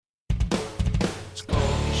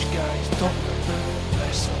talk about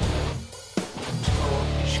wrestling.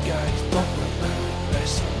 Scottish guys talk about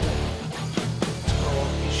wrestling.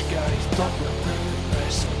 Scottish guys talk about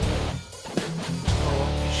wrestling.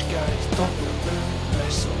 Scottish guys talk about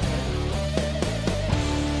wrestling.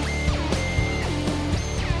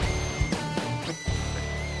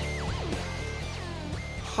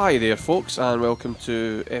 Hi there folks, and welcome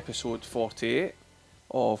to episode 48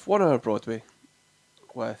 of 1 Hour Broadway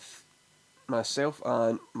with myself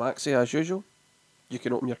and Maxie as usual. You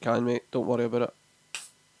can open your can, mate, don't worry about it.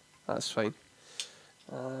 That's fine.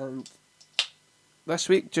 And this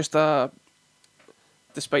week, just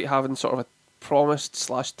despite having sort of a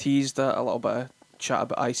promised / teased a little bit of chat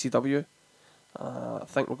about ICW, I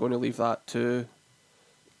think we're going to leave that to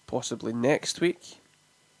possibly next week.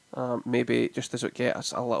 Maybe just as it gets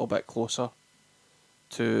us a little bit closer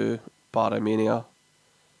to Barrowmania.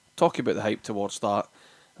 Talking about the hype towards that,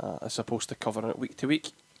 as opposed to covering it week to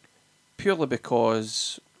week, purely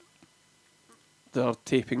because they're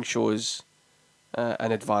taping shows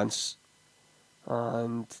in advance,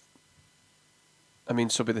 and I mean,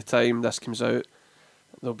 so by the time this comes out,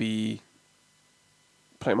 there'll be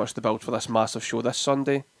pretty much the build for this massive show this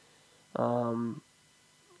Sunday, and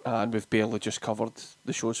we've barely just covered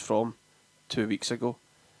the shows from 2 weeks ago,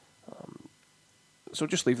 so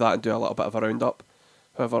just leave that and do a little bit of a roundup.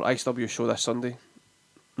 However, ICW show this Sunday,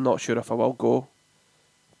 not sure if I will go,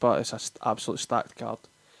 but it's an absolute stacked card.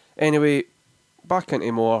 Anyway, back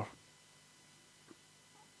into more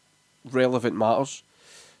relevant matters.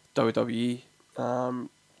 WWE.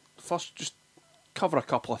 First, just cover a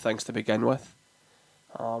couple of things to begin with.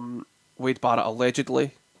 Wade Barrett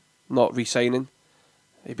allegedly not re-signing.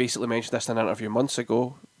 He basically mentioned this in an interview months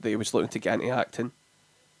ago that he was looking to get into acting.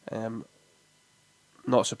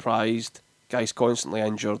 Not surprised. Guy's constantly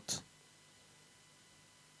injured.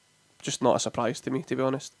 Just not a surprise to me, to be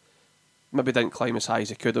honest. Maybe didn't climb as high as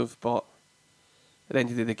he could have, but at the end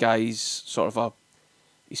of the day, the guy's sort of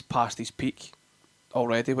he's past his peak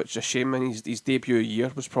already, which is a shame. And his debut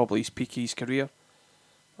year was probably his peak of his career.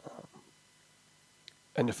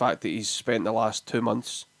 And the fact that he's spent the last 2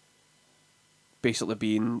 months basically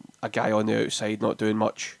being a guy on the outside, not doing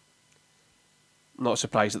much. Not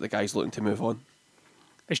surprised that the guy's looking to move on.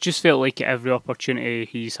 It's just felt like at every opportunity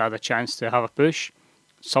he's had a chance to have a push,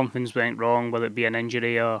 something's went wrong, whether it be an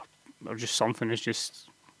injury or just something has just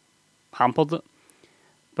hampered it.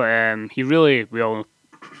 But he really,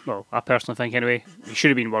 I personally think anyway, he should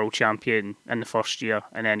have been world champion in the first year,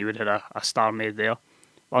 and then you would have had a star made there.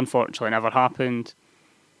 Unfortunately, never happened.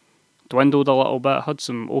 Dwindled a little bit, had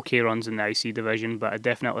some okay runs in the IC division, but I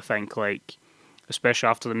definitely think, like, especially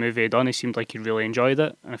after the movie he'd done, he seemed like he really enjoyed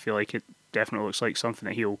it, and I feel like it definitely looks like something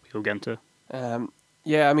that he'll get into.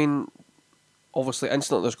 Yeah, I mean, obviously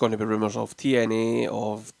instantly there's going to be rumours of TNA,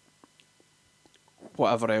 of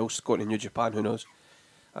whatever else, going to New Japan, who knows.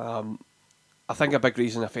 I think a big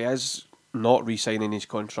reason if he is not re-signing his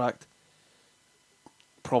contract,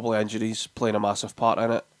 probably injuries playing a massive part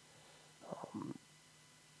in it.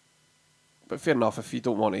 But fair enough, if you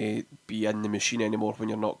don't want to be in the machine anymore when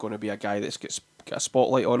you're not going to be a guy that's got a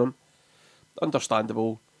spotlight on him,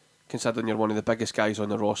 understandable, considering you're one of the biggest guys on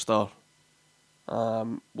the roster,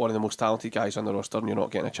 one of the most talented guys on the roster, and you're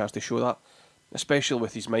not getting a chance to show that, especially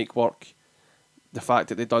with his mic work. The fact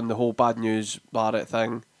that they'd done the whole Bad News Barrett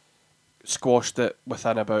thing, squashed it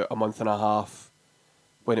within about a month and a half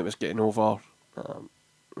when it was getting over. I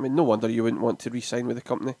mean, no wonder you wouldn't want to re-sign with the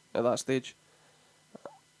company at that stage.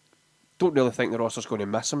 Don't really think the roster's going to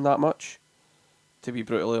miss him that much, to be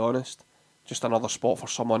brutally honest. Just another spot for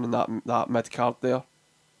someone in that mid-card there.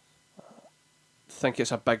 Think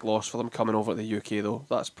it's a big loss for them coming over to the UK though.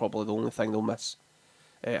 That's probably the only thing they'll miss,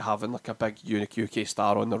 having like a big unique UK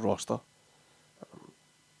star on their roster.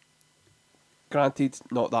 Granted,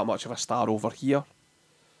 not that much of a star over here,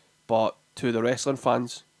 but to the wrestling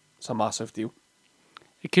fans, it's a massive deal.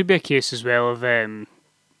 It could be a case as well of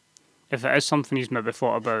if it is something he's maybe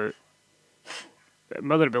thought about,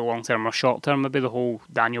 whether it be long term or short term, maybe the whole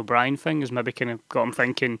Daniel Bryan thing has maybe kind of got him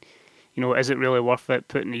thinking, is it really worth it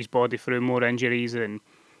putting his body through more injuries and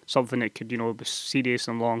something that could, be serious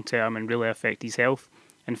and long term and really affect his health,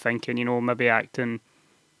 and thinking, maybe acting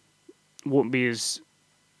won't be as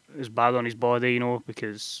bad on his body,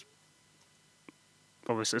 because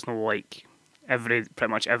obviously it's not like pretty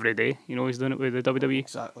much every day, he's doing it with the WWE.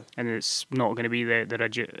 Exactly. And it's not going to be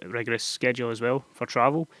the rigorous schedule as well for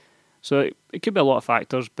travel. So it could be a lot of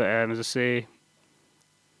factors, but as I say,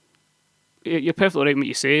 you're perfectly right in what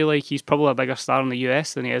you say. Like, he's probably a bigger star in the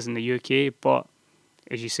US than he is in the UK, but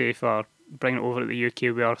as you say, for bringing it over to the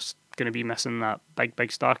UK, we are going to be missing that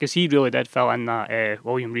big star, because he really did fill in that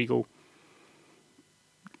William Regal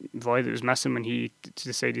void that was missing when he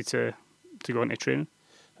decided to go into training.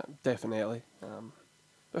 Definitely.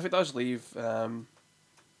 But if it does leave,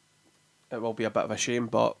 it will be a bit of a shame,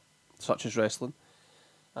 but such is wrestling.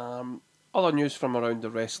 Other news from around the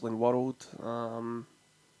wrestling world.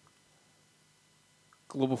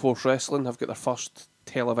 Global Force Wrestling have got their first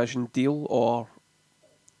television deal or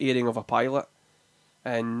airing of a pilot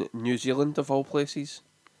in New Zealand, of all places.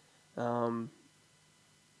 Fair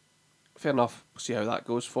enough, we'll see how that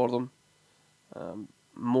goes for them.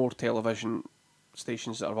 More television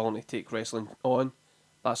stations that are willing to take wrestling on,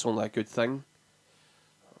 that's only a good thing.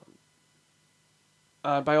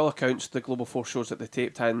 By all accounts, the Global Force shows that they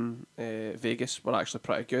taped in Vegas were actually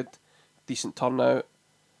pretty good. Decent turnout.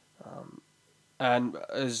 And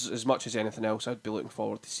as much as anything else, I'd be looking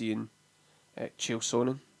forward to seeing Chael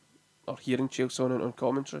Sonnen, or hearing Chael Sonnen on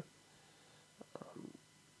commentary.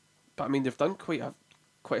 But I mean, they've done quite a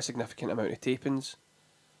significant amount of tapings,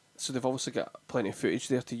 so they've obviously got plenty of footage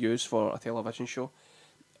there to use for a television show.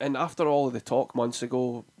 And after all of the talk months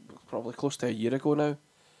ago, probably close to a year ago now,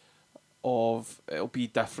 of it'll be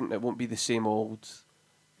different, it won't be the same old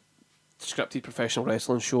scripted professional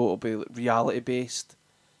wrestling show, it'll be reality based,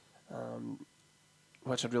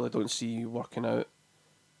 which I really don't see working out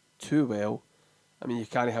too well. I mean, you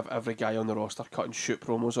can't have every guy on the roster cutting shoot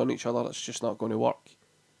promos on each other, it's just not going to work.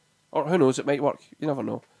 Or who knows, it might work, you never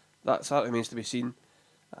know. That remains to be seen.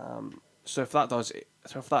 So if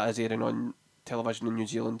that is airing on television in New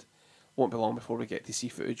Zealand, won't be long before we get to see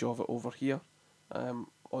footage of it over here,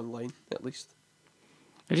 online at least.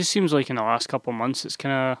 It just seems like in the last couple of months it's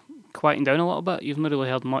kind of quieting down a little bit. You've not really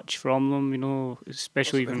heard much from them,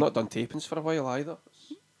 especially They've not done tapings for a while either.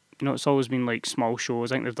 It's always been like small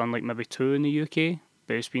shows. I think they've done like maybe 2 in the UK,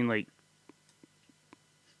 but it's been like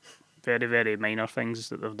very, very minor things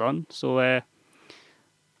that they've done. So,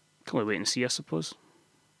 can only wait and see, I suppose.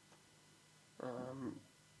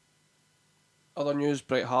 Other news,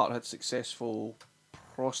 Bret Hart had successful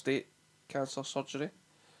prostate cancer surgery,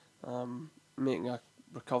 making a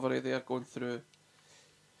recovery there, going through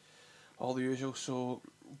all the usual, so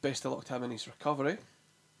best of luck to him in his recovery.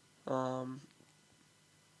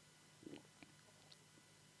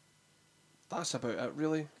 That's about it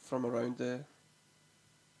really from around the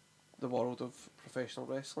world of professional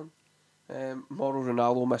wrestling. Mauro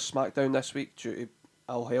Ranallo missed SmackDown this week due to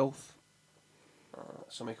ill health,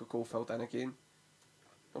 so Michael Cole filled in again.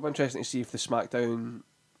 It'll be interesting to see if the SmackDown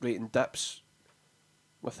rating dips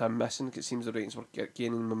with him missing, because it seems the ratings were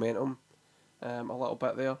gaining momentum a little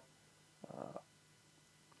bit there.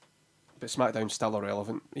 But SmackDown's still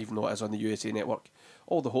irrelevant, even though it is on the USA Network.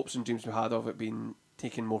 All the hopes and dreams we had of it being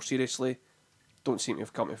taken more seriously don't seem to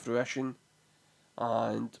have come to fruition.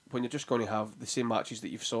 And when you're just going to have the same matches that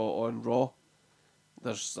you've saw on Raw,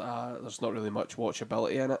 there's not really much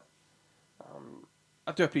watchability in it.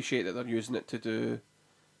 I do appreciate that they're using it to do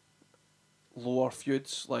lower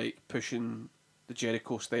feuds, like pushing the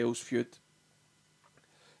Jericho Styles feud,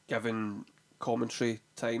 giving commentary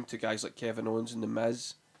time to guys like Kevin Owens and The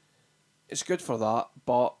Miz. It's good for that,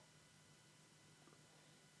 but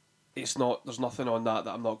it's not. There's nothing on that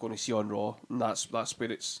I'm not going to see on Raw, and that's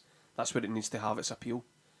where it needs to have its appeal.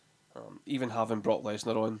 Even having Brock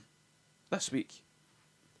Lesnar on this week,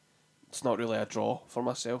 it's not really a draw for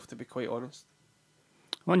myself, to be quite honest.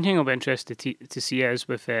 One thing I'll be interested to see is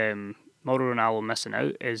with Mauro Ranallo missing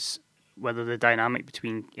out is whether the dynamic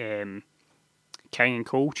between King and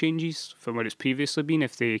Cole changes from what it's previously been,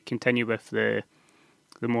 if they continue with the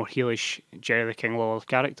more heelish Jerry the King Lawler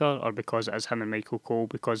character, or because it is him and Michael Cole,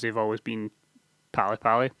 because they've always been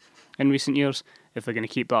pally in recent years, if they're going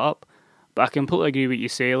to keep that up. But I completely agree with what you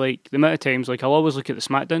say, like, the amount of times, like, I'll always look at the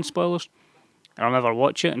SmackDown spoilers, and I'll never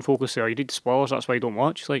watch it, and folk will say, oh, you read the spoilers, that's why you don't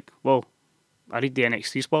watch. It's like, well, I read the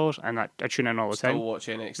NXT spoilers, and I tune in all the time. Still watch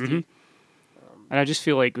NXT. Mm-hmm. And I just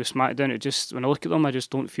feel like with SmackDown, when I look at them, I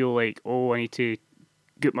just don't feel like, oh, I need to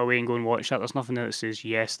get my way and go and watch that. There's nothing there that says,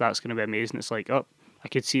 yes, that's going to be amazing. It's like, oh, I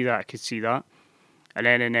could see that. And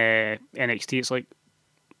then in NXT, it's like,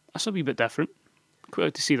 that's a wee bit different. Quite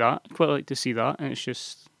like to see that. And it's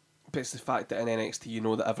just... But it's the fact that in NXT you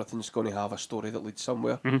know that everything's going to have a story that leads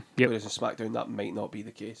somewhere. Mm-hmm. Yep. Whereas in SmackDown that might not be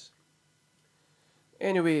the case.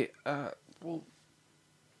 Anyway, well,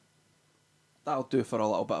 that'll do for a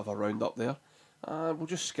little bit of a roundup there. We'll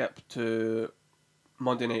just skip to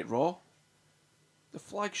Monday Night Raw, the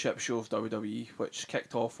flagship show of WWE, which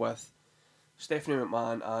kicked off with Stephanie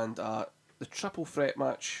McMahon and the triple threat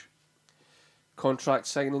match contract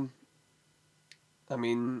signing. I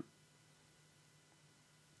mean,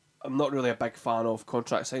 I'm not really a big fan of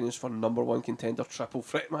contract signings for number one contender triple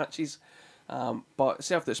threat matches, but it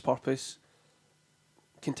served its purpose.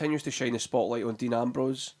 continues to shine the spotlight on Dean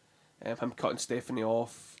Ambrose, him cutting Stephanie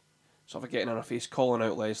off, sort of getting in her face, calling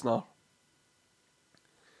out Lesnar.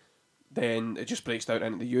 Then it just breaks down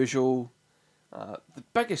into the usual. The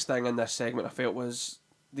biggest thing in this segment I felt was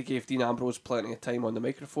they gave Dean Ambrose plenty of time on the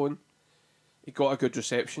microphone. He got a good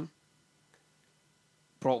reception.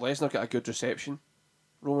 Brock Lesnar got a good reception.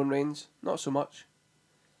 Roman Reigns, not so much.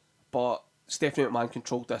 But Stephanie McMahon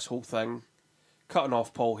controlled this whole thing, cutting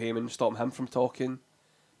off Paul Heyman, stopping him from talking,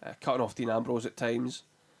 cutting off Dean Ambrose at times.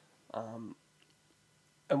 And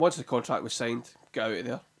once the contract was signed, get out of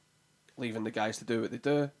there, leaving the guys to do what they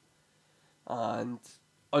do. And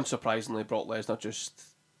unsurprisingly, Brock Lesnar just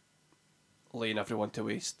laying everyone to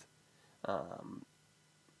waste.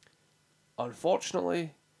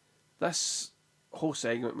 Unfortunately, this whole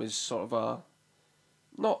segment was sort of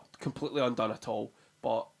not completely undone at all,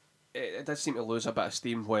 but it did seem to lose a bit of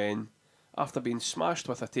steam when, after being smashed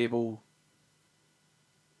with a table,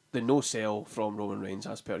 the no-sell from Roman Reigns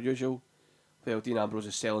as per usual, well, Dean Ambrose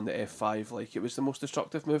is selling the F5 like it was the most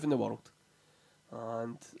destructive move in the world.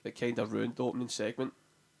 And it kind of ruined the opening segment.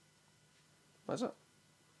 Was it?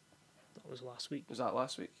 That was last week. Was that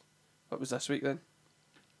last week? What was this week then?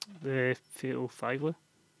 The Fatal 5-way.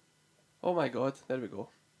 Oh my god, there we go.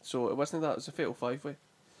 So it wasn't that, it was a Fatal 5-way.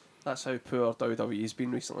 That's how poor WWE's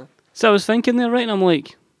been recently. So I was thinking there, right, and I'm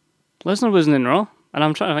like, Lesnar wasn't in Raw. And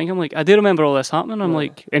I'm trying to think, I'm like, I do remember all this happening. I'm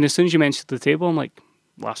like, and as soon as you mentioned the table, I'm like,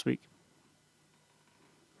 last week.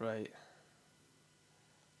 Right.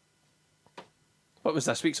 What was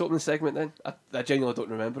this week's opening segment then? I genuinely don't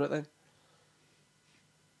remember it then.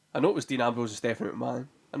 I know it was Dean Ambrose and Stephanie McMahon.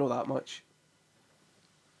 I know that much.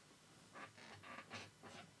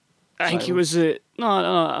 I think it was no,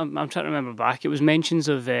 I'm trying to remember back. It was mentions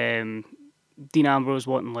of Dean Ambrose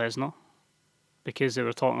wanting Lesnar because they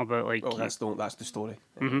were talking about like. Oh, that's the story.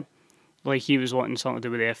 Mm-hmm. Like he was wanting something to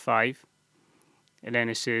do with the F5, and then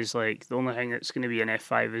it says like the only thing that's going to be an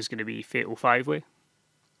F5 is going to be Fatal 5-way,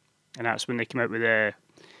 and that's when they came out with the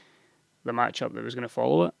matchup that was going to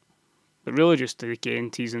follow it. But really, just again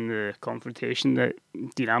teasing the confrontation that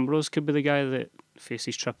Dean Ambrose could be the guy that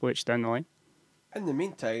faces Triple H down the line. In the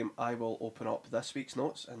meantime, I will open up this week's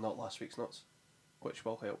notes and not last week's notes, which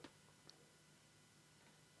will help.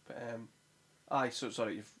 But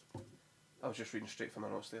sorry, I was just reading straight from my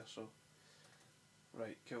notes there. So,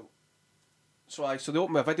 right, cool. So they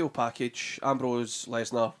opened with a video package. Ambrose,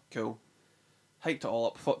 Lesnar, cool. Hyped it all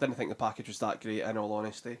up. Didn't think the package was that great, in all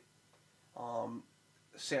honesty.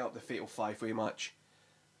 Set up the Fatal 5-way match,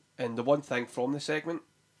 and the one thing from the segment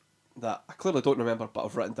that I clearly don't remember, but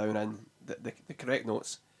I've written down in the correct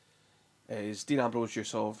notes, is Dean Ambrose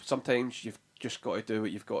use of sometimes you've just got to do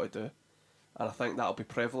what you've got to do, and I think that'll be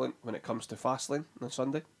prevalent when it comes to Fastlane on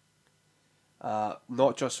Sunday.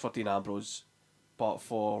 Not just for Dean Ambrose, but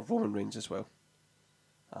for Roman Reigns as well.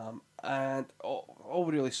 And all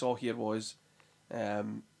we really saw here was,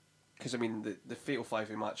 because I mean the Fatal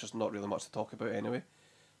 5-way match is not really much to talk about anyway,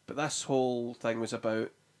 but this whole thing was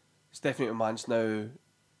about Stephanie McMahon's now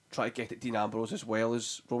try to get at Dean Ambrose as well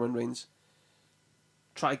as Roman Reigns.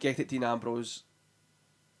 Try to get at Dean Ambrose,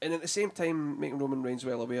 and at the same time making Roman Reigns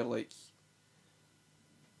well aware, like,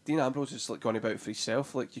 Dean Ambrose is like going about for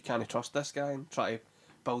himself, like you can't trust this guy, and try to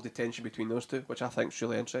build the tension between those two, which I think is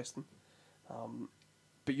really interesting.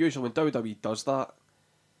 But usually when WWE does that,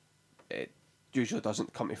 it usually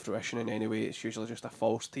doesn't come to fruition in any way. It's usually just a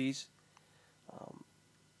false tease.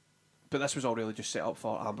 But this was all really just set up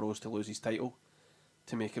for Ambrose to lose his title,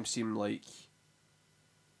 to make him seem like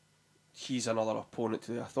he's another opponent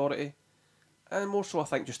to the Authority, and more so I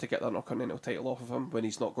think just to get the Intercontinental title off of him when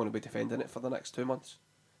he's not going to be defending it for the next 2 months.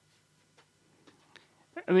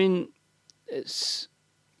 I mean, it's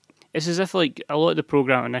as if like a lot of the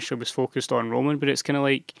program initially was focused on Roman, but it's kind of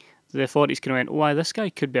like the Authorities kind of went, "Oh, why this guy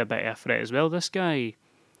could be a bit of a threat as well. This guy,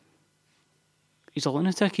 he's a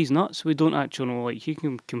lunatic. He's nuts. We don't actually know. Like he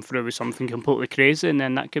can come through with something completely crazy, and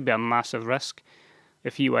then that could be a massive risk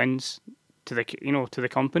if he wins to the to the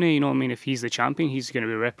company. You know what I mean? If he's the champion, he's going to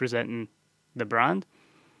be representing the brand.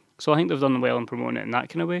 So I think they've done well in promoting it in that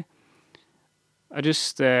kind of way. I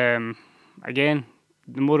just again,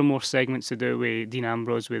 the more and more segments to do with Dean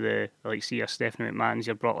Ambrose, with see your Stephanie McMahon's,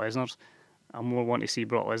 your Brock Lesnar's, I more want to see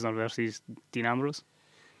Brock Lesnar versus Dean Ambrose.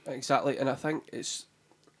 Exactly, and I think it's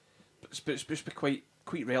just quite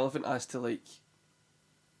relevant as to like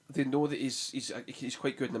they know that he's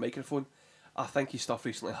quite good in the microphone. I think his stuff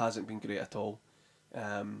recently hasn't been great at all.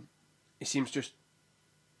 He seems just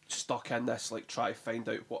stuck in this like try to find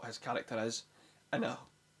out what his character is in a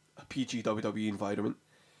PG WWE environment.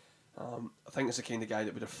 I think it's the kind of guy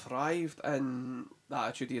that would have thrived in the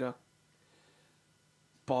Attitude Era.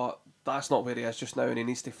 But that's not where he is just now, and he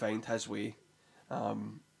needs to find his way.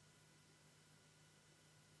 And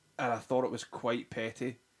I thought it was quite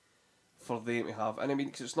petty for them to have, and I mean,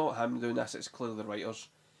 because it's not him doing this, it's clearly the writers,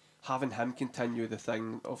 having him continue the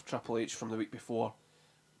thing of Triple H from the week before,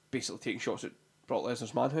 basically taking shots at Brock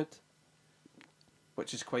Lesnar's manhood,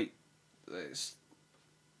 which is quite, it's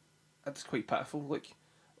quite pitiful. Like,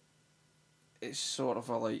 it's sort of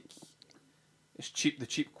a like, it's cheap, the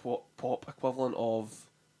cheap pop equivalent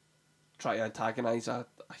of trying to antagonise a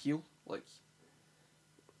heel. Like,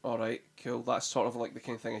 alright, cool, that's sort of like the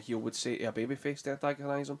kind of thing a heel would say to a babyface to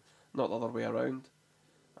antagonise him, not the other way around.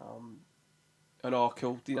 And oh,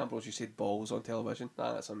 cool, Dean Ambrose, you said balls on television.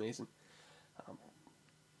 That's amazing.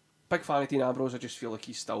 Big fan of Dean Ambrose. I just feel like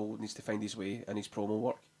he still needs to find his way in his promo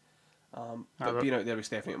work. But being out there with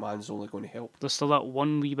Stephanie McMahon is only going to help. There's still that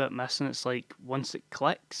one wee bit missing. It's like once it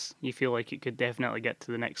clicks, you feel like it could definitely get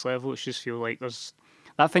to the next level. It's just feel like there's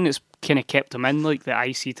that thing that's kind of kept him in, like the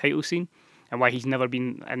IC title scene, and why he's never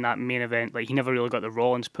been in that main event. Like, he never really got the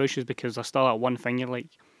Rollins pushes because there's still that one thing you're like,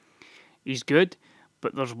 he's good,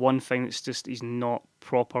 but there's one thing that's just, he's not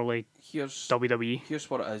properly WWE. Here's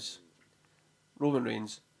what it is. Roman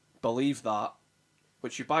Reigns, believe that,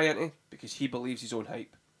 which you buy into because he believes his own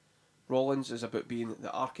hype. Rollins is about being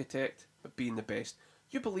the architect, but being the best.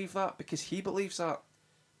 You believe that because he believes that.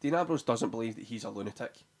 Dean Ambrose doesn't believe that he's a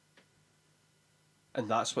lunatic. And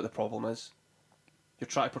that's what the problem is. You're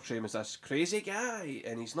trying to portray him as this crazy guy,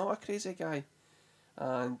 and he's not a crazy guy.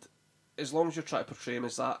 And as long as you're trying to portray him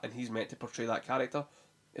as that, and he's meant to portray that character,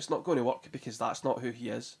 it's not going to work because that's not who he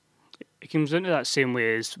is. It comes into that same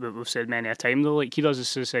way as what we've said many a time, though. Like, he does a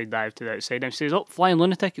suicide dive to the outside, and he says, "Oh, flying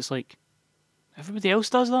lunatic." It's like, everybody else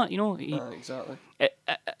does that, you know? Exactly.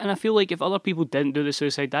 And I feel like if other people didn't do the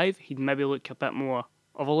suicide dive, he'd maybe look a bit more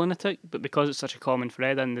of a lunatic, but because it's such a common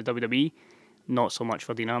thread in the WWE, not so much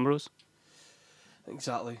for Dean Ambrose.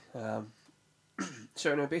 Exactly.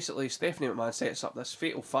 So now basically Stephanie McMahon sets up this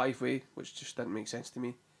fatal 5-way, which just didn't make sense to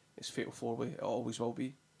me. It's fatal 4-way, it always will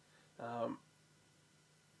be.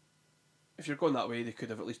 If you're going that way, they could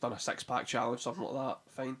have at least done a 6-pack challenge, something like that,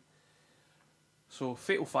 fine. So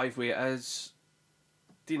fatal 5-way it is.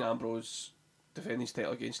 Dean Ambrose defending his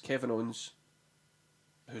title against Kevin Owens,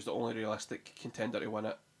 who's the only realistic contender to win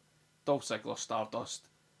it, Dolph Ziggler, Stardust,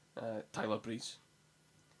 Tyler Breeze,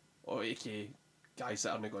 or aka guys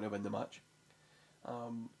that aren't going to win the match.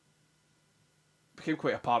 Became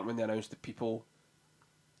quite apparent when they announced the people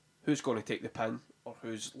who's going to take the pin or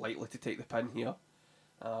who's likely to take the pin here,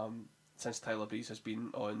 since Tyler Breeze has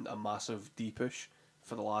been on a massive D-push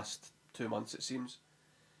for the last 2 months, it seems.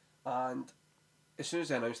 And as soon as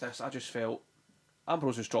they announced this, I just felt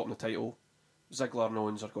Ambrose is dropping the title, Ziggler and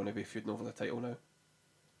Owens are going to be feuding over the title now,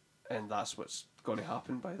 and that's what's going to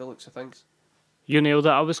happen by the looks of things. You nailed it.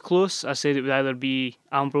 I was close. I said it would either be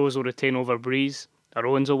Ambrose will retain over Breeze, or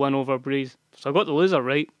Owens will win over Breeze. So I got the loser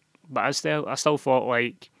right, but I still thought,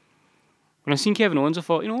 like, when I seen Kevin Owens, I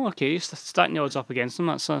thought, okay, stacking the odds up against him,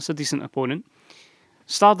 that's a decent opponent.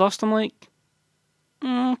 Stardust, I'm like,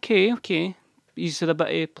 okay. He's had a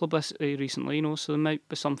bit of publicity recently, so there might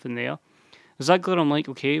be something there. Ziggler, I'm like,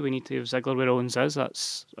 okay, we need to have Ziggler where Owens is.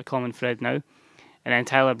 That's a common thread now. And then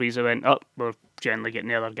Tyler Breeze, I went, we're generally getting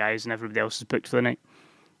the other guys and everybody else is booked for the night.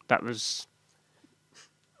 That was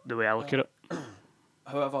the way I look at it.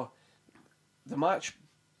 However, the match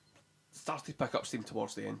started to pick up steam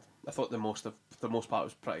towards the end. I thought the most part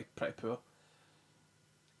was pretty poor.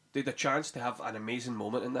 They had a chance to have an amazing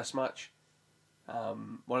moment in this match.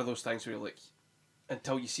 One of those things where you're like,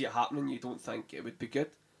 until you see it happening, you don't think it would be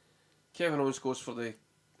good. Kevin Owens goes for the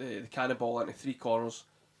cannonball into 3 corners,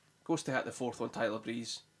 goes to hit the 4th on Tyler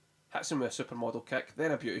Breeze, hits him with a supermodel kick,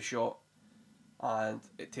 then a beauty shot, and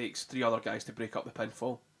it takes 3 other guys to break up the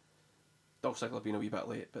pinfall. Dolph Ziggler being a wee bit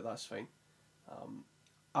late, but that's fine.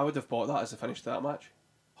 I would have bought that as the finish to that match,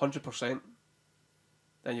 100%.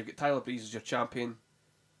 Then you've got Tyler Breeze as your champion,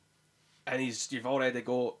 and you've already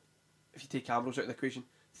got, if you take Ambrose out of the equation,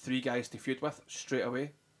 3 guys to feud with straight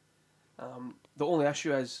away. The only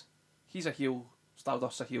issue is, he's a heel,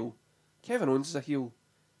 Stardust's a heel, Kevin Owens is a heel,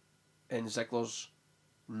 and Ziggler's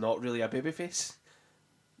not really a babyface.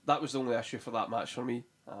 That was the only issue for that match for me.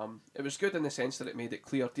 It was good in the sense that it made it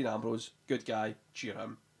clear, Dean Ambrose, good guy, cheer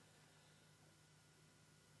him.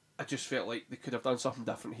 I just felt like they could have done something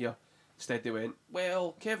different here. Instead they went,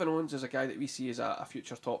 well, Kevin Owens is a guy that we see as a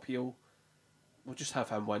future top heel. We'll just have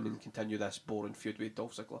him win and continue this boring feud with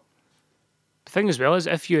Dolph Ziggler. The thing as well is,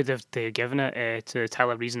 if you would have given it to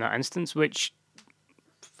Tyler Breeze in that instance, which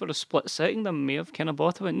for a split second I may have kind of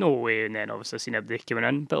bought it, no way, and then obviously seen everybody coming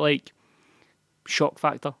in, but like, shock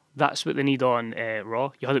factor. That's what they need on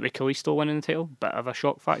Raw. You had it with Kalisto winning the title, bit of a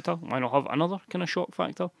shock factor. Why not have another kind of shock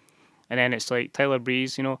factor? And then it's like Tyler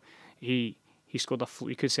Breeze, he scored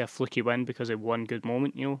you could say a fluky win because of one good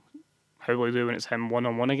moment, How will he do when it's him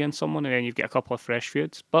one-on-one against someone, and then you've got a couple of fresh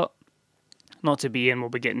feuds? But not to be, and we'll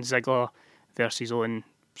be getting Ziggler versus Owens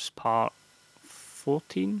part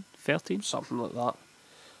 14, 13? Something like that.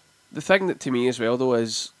 The thing that to me as well, though,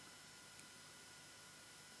 is,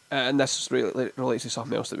 and this relates to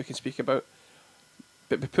something else that we can speak about,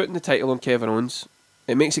 but by putting the title on Kevin Owens,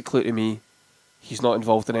 it makes it clear to me he's not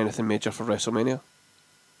involved in anything major for WrestleMania,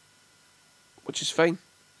 which is fine.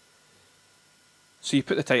 So you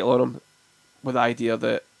put the title on him with the idea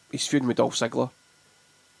that he's feuding with Dolph Ziggler.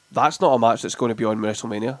 That's not a match that's going to be on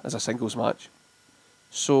WrestleMania as a singles match.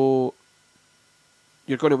 So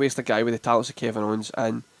you're going to waste a guy with the talents of Kevin Owens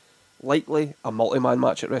and likely a multi-man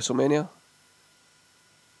match at WrestleMania.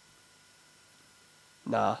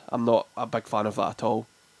 Nah, I'm not a big fan of that at all.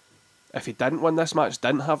 If he didn't win this match,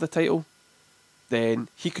 didn't have the title, then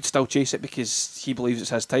he could still chase it because he believes it's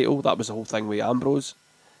his title. That was the whole thing with Ambrose.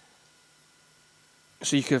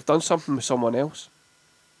 So you could have done something with someone else.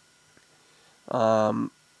 But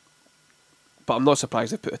I'm not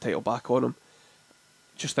surprised they put the title back on him.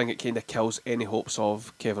 Just think it kind of kills any hopes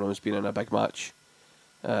of Kevin Owens being in a big match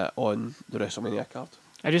on the WrestleMania card.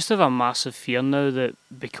 I just have a massive fear now that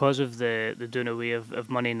because of the doing away of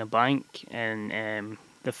Money in the Bank and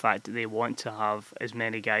the fact that they want to have as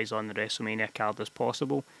many guys on the WrestleMania card as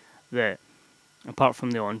possible, that apart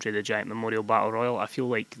from the Andre the Giant Memorial Battle Royal, I feel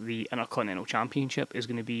like the Intercontinental Championship is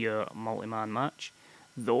going to be a multi-man match.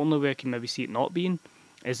 The only way I can maybe see it not being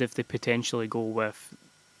is if they potentially go with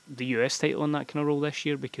the US title on that kind of role this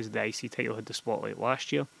year, because the IC title had the spotlight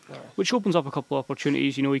last year, which opens up a couple of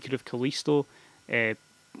opportunities. You could have Kalisto. I'd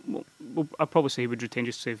probably say he would retain,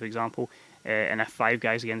 just to say, for example, and if 5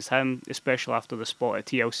 guys against him, especially after the spot at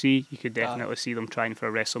TLC, you could definitely see them trying for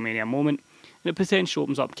a WrestleMania moment. And it potentially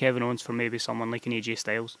opens up Kevin Owens for maybe someone like an AJ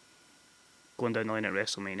Styles going down the line at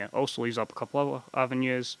WrestleMania. Also leaves up a couple of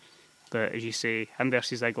avenues, but as you say, him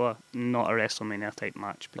versus Ziggler, not a WrestleMania type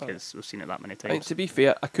match because we've seen it that many times. I mean, to be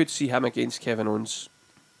fair, I could see him against Kevin Owens,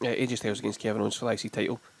 AJ Styles against Kevin Owens for the IC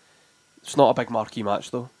title. It's not a big marquee match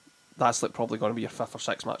though. That's like probably going to be your 5th or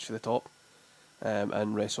 6th match for the top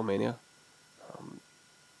in WrestleMania.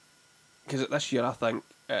 Because this year, I think,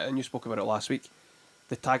 and you spoke about it last week,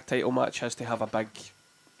 the tag title match has to have a big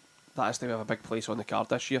place on the card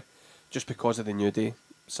this year, just because of the New Day,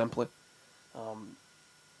 simply.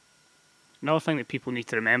 Another thing that people need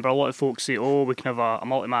to remember: a lot of folks say, "Oh, we can have a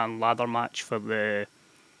multi-man ladder match for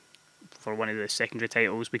one of the secondary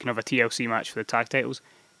titles. We can have a TLC match for the tag titles."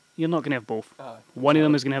 You're not going to have both. One of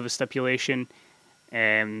them is going to have a stipulation.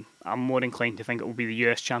 I'm more inclined to think it will be the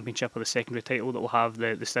US Championship or the secondary title that will have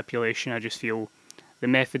the stipulation. I just feel the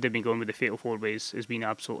method they've been going with the Fatal 4-Ways has been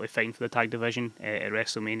absolutely fine for the tag division at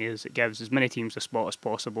WrestleMania. It gives as many teams a spot as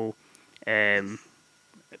possible. I've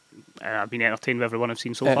been entertained with everyone I've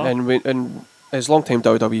seen so far. And as long-time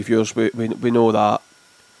WWE viewers, we know that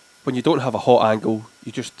when you don't have a hot angle,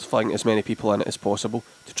 you just fling as many people in it as possible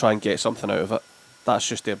to try and get something out of it. That's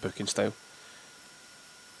just their booking style.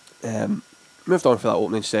 Moved on for that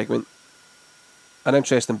opening segment. An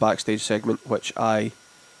interesting backstage segment, which I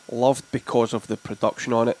loved because of the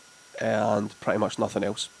production on it and pretty much nothing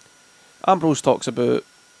else. Ambrose talks about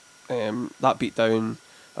that beatdown,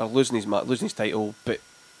 or losing his title, but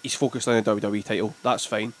he's focused on the WWE title. That's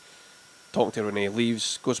fine. Talking to Renee,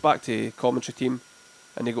 leaves, goes back to commentary team,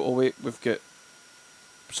 and they go, "Oh wait, we've got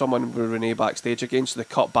someone with Renee backstage again." So they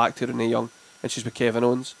cut back to Renee Young, and she's with Kevin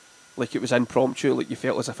Owens, like it was impromptu, like you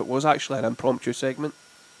felt as if it was actually an impromptu segment.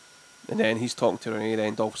 And then he's talking to Renee,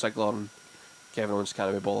 then Dolph Ziggler, and Kevin Owens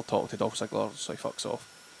can't be bothered talking to Dolph Ziggler, so he fucks off.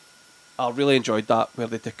 I really enjoyed that, where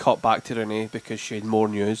they cut back to Renee because she had more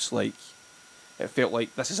news. Like, it felt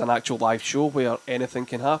like this is an actual live show where anything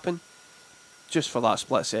can happen, just for that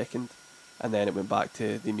split second. And then it went back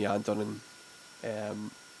to the meandering,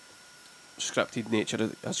 scripted nature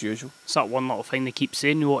as usual. It's that one little thing they keep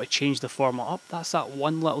saying, we want to change the format up. That's that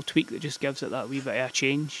one little tweak that just gives it that wee bit of a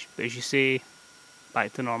change. But as you say,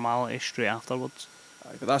 back to normality straight afterwards.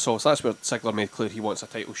 But that's where Ziggler made clear he wants a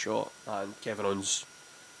title shot, and Kevin Owens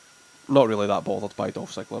not really that bothered by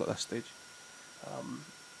Dolph Ziggler at this stage.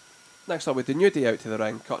 Next up, with the New Day out to the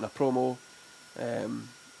ring, cutting a promo,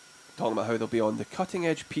 talking about how they'll be on the Cutting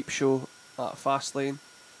Edge Peep Show at Fastlane,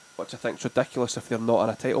 which I think is ridiculous if they're not in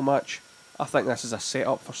a title match. I think this is a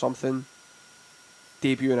setup for something.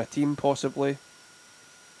 Debuting a team, possibly.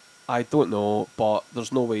 I don't know, but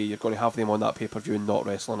there's no way you're going to have them on that pay-per-view and not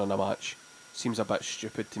wrestling in a match. Seems a bit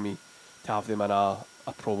stupid to me. to have them in a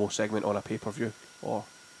promo segment on a pay-per-view or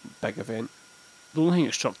big event. The only thing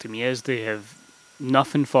that struck to me is they have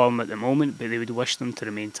nothing for them at the moment, but they would wish them to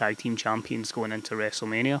remain tag team champions going into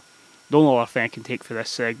WrestleMania. The only other thing I can take for this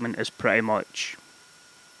segment is pretty much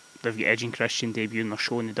they've got Edge and Christian debuting their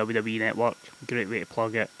show on the WWE Network. Great way to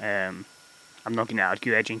plug it. I'm not going to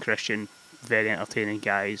argue Edge and Christian, very entertaining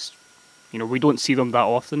guys. You know, we don't see them that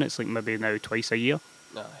often. It's like maybe now twice a year.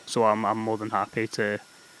 Aye. So I'm more than happy to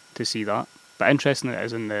see that. But interesting it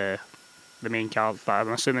is in the main card. But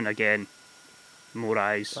I'm assuming again, more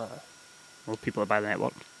eyes, Aye. more people that buy the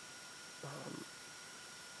network.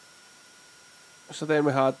 So then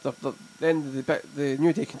we had the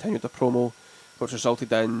New Day continued the promo, which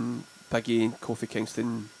resulted in Big E and Kofi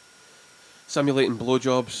Kingston simulating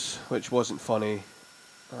blowjobs, which wasn't funny.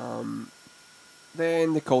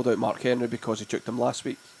 Then they called out Mark Henry because he took them last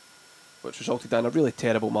week, which resulted in a really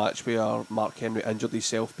terrible match where Mark Henry injured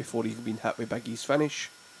himself before even being hit with Big E's finish,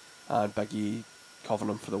 and Big E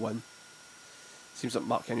covering him for the win. Seems like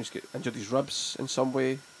Mark Henry's got injured his ribs in some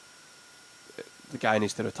way. The guy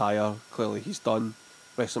needs to retire. Clearly he's done.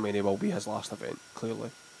 WrestleMania will be his last event, clearly.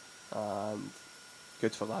 And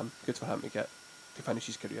good for them. Good for him to finish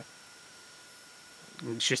his career.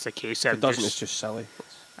 It's just a case If of it doesn't, it's just silly.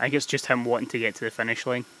 I think it's just him wanting to get to the finish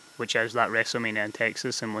line, which is that WrestleMania in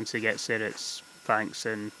Texas, and once he gets there, it's thanks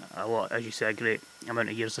and a lot, as you say, a great amount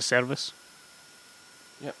of years of service.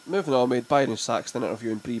 Yep. Moving on, we had Byron Saxton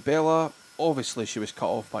interviewing Brie Bella. Obviously, she was cut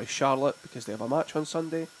off by Charlotte because they have a match on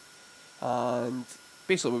Sunday. And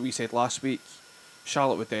basically what we said last week,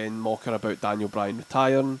 Charlotte would then mock her about Daniel Bryan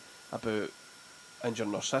retiring, about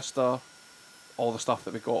injuring her sister, all the stuff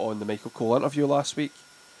that we got on the Michael Cole interview last week.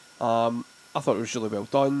 I thought it was really well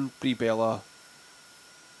done. Brie Bella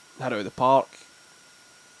hit it out of the park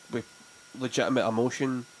with legitimate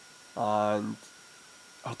emotion, and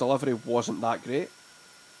her delivery wasn't that great,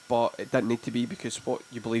 but it didn't need to be because what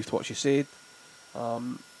you believed what she said.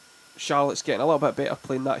 Charlotte's getting a little bit better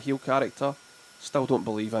playing that heel character. Still don't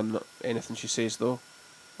believe in anything she says though.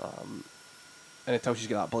 And until she's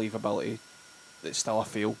got that believability, it's still a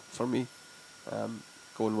fail for me.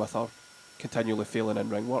 Going with her continually failing in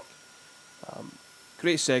ring work.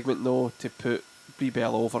 Great segment though to put Brie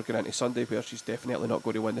Bella over going into Sunday where she's definitely not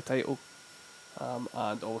going to win the title.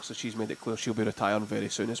 And also she's made it clear she'll be retiring very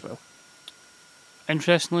soon as well.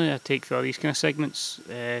 Interestingly, I take for all these kind of segments,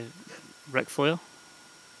 Ric Flair.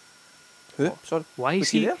 Who? Sorry. Why is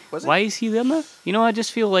he he? there? Was he? Why is he there now? You know, I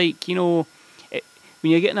just feel like when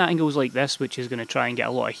you're getting at angles like this, which is going to try and get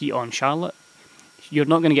a lot of heat on Charlotte, you're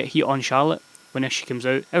not going to get heat on Charlotte when she comes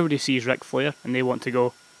out. Everybody sees Ric Flair and they want to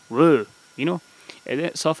go, whoa, you know.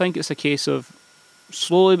 So I think it's a case of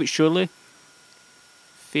slowly but surely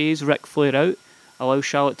phase Ric Flair out, allow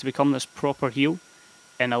Charlotte to become this proper heel,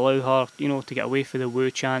 and allow her, to get away from the woo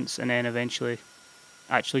chants, and then eventually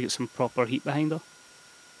actually get some proper heat behind her.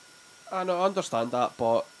 I know, I understand that,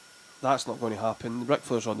 but that's not going to happen. Ric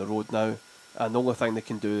Flair's on the road now, and the only thing they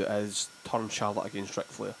can do is turn Charlotte against Ric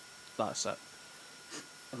Flair. That's it.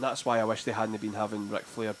 And that's why I wish they hadn't been having Ric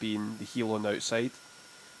Flair being the heel on the outside.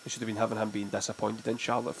 They should have been having him being disappointed in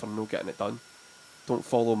Charlotte for no getting it done. Don't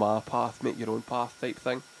follow my path, make your own path type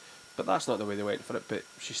thing. But that's not the way they went for it, but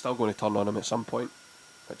she's still going to turn on him at some point,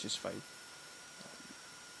 which is fine.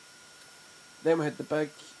 Then we had the big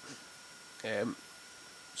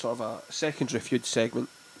sort of a secondary feud segment.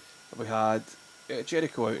 We had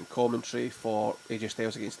Jericho out in commentary for AJ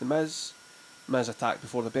Styles against The Miz. Miz attacked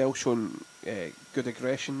before the bell, showing good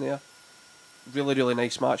aggression there. Really, really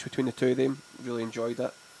nice match between the two of them. Really enjoyed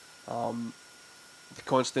it. The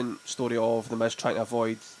constant story of The Miz trying to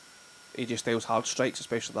avoid AJ Styles' hard strikes,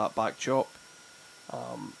 especially that back chop,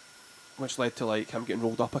 which led to him getting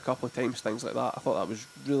rolled up a couple of times, things like that. I thought that was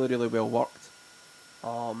really, really well worked.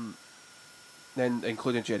 Then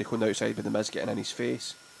including Jericho on the outside with The Miz getting in his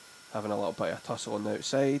face, having a little bit of a tussle on the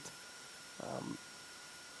outside.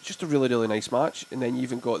 Just a really, really nice match. And then you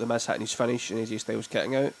even got The Miz hitting his finish and AJ Styles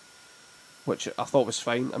getting out, which I thought was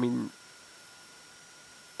fine. I mean,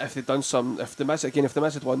 if The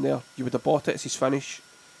Miz had won there, you would have bought it. It's his finish.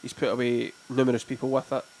 He's put away numerous people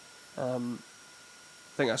with it. I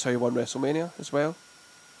think that's how he won WrestleMania as well.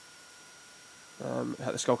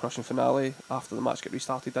 Hit the skull crushing finale after the match got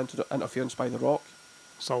restarted into the interference by The Rock.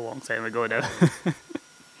 It's a long time ago now.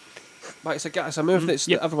 But it's a move that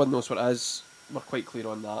everyone knows what it is. We're quite clear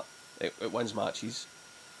on that. It wins matches.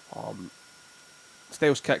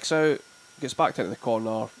 Styles kicks out, gets backed into the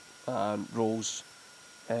corner, and rolls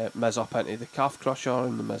Miz up into the calf crusher,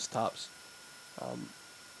 and the Miz taps.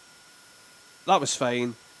 That was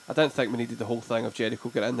fine. I didn't think we needed the whole thing of Jericho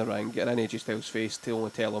getting in the ring, getting in AJ Styles' face to only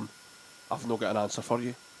tell him I've not got an answer for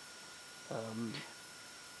you.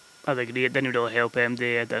 I'd agree, it didn't really help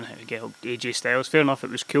MD, it didn't get help AJ Styles. Fair enough, it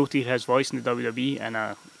was cool to hear his voice in the WWE in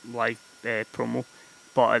a live promo,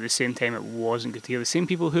 but at the same time it wasn't good to hear the same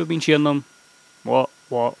people who have been cheering them. What?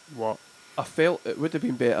 I felt it would have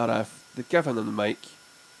been better if they'd given him the mic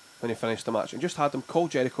when he finished the match and just had him call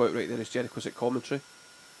Jericho out right there as Jericho's at commentary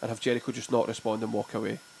and have Jericho just not respond and walk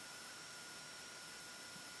away.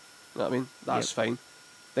 You know what I mean? That's fine.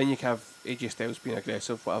 Then you can have AJ Styles being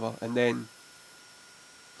aggressive, whatever, and then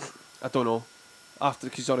I don't know. After,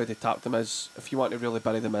 because he's already tapped the Miz, if you want to really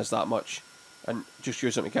bury the Miz that much and just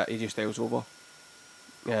use him to get AJ Styles over,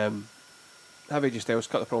 have AJ Styles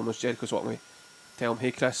cut the promos, Jericho's walking away, tell him,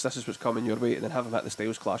 hey Chris, this is what's coming your way, and then have him hit the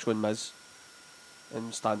Styles Clash with Miz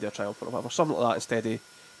and stand there triumphant or whatever. Something like that instead of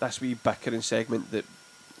this wee bickering segment that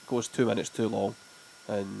goes 2 minutes too long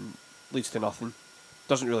and leads to nothing.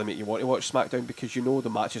 Doesn't really make you want to watch SmackDown because you know the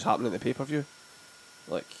match is happening at the pay-per-view.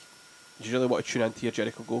 Like, do you really want to tune in to hear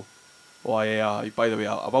Jericho go, oh yeah, by the way,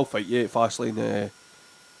 I will fight you at Fastlane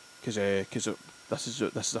because this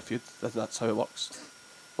is a feud. That's how it works.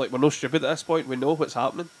 Like, we're no stupid at this point. We know what's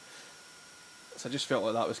happening. So I just felt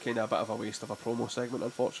like that was kind of a bit of a waste of a promo segment,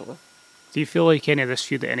 unfortunately. Do you feel like any of this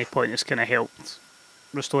feud at any point has kind of helped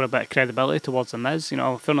restore a bit of credibility towards the Miz? You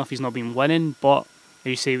know, fair enough, he's not been winning, but as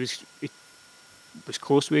you say, he was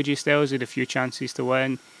close to AJ Styles, he had a few chances to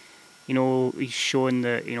win. You know, he's showing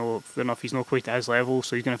that, you know, fair enough, he's not quite at his level,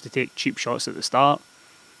 so he's going to have to take cheap shots at the start.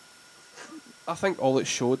 I think all it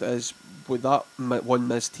showed is with that one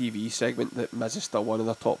Miz TV segment that Miz is still one of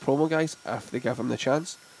the top promo guys if they give him the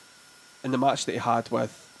chance. In the match that he had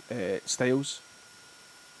with Styles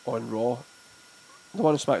on Raw, the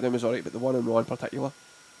one on SmackDown was alright, but the one on Raw in particular,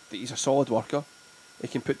 that he's a solid worker. He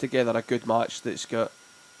can put together a good match that's got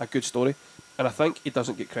a good story, and I think he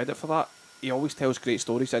doesn't get credit for that. He always tells great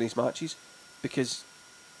stories in his matches because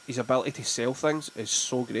his ability to sell things is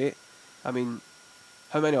so great. I mean,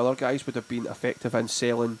 how many other guys would have been effective in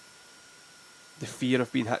selling the fear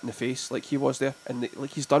of being hit in the face like he was there? And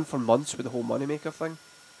like he's done for months with the whole Moneymaker thing.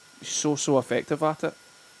 He's so effective at it.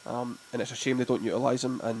 And it's a shame they don't utilise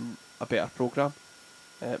him in a better programme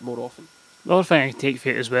more often. The other thing I can take for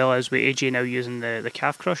it as well is with AJ now using the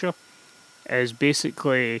calf crusher is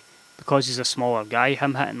basically because he's a smaller guy,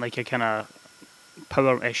 him hitting like a kind of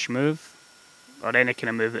power-ish move or any kind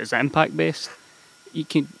of move that is impact based, you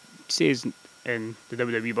can say is in the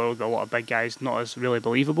WWE world a lot of big guys not as really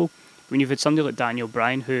believable. When you've had somebody like Daniel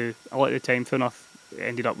Bryan who a lot of the time, fair enough,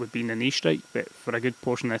 ended up with being the knee strike, but for a good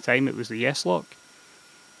portion of the time it was the yes lock.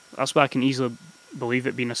 That's why I can easily believe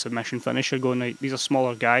it being a submission finisher going right. These are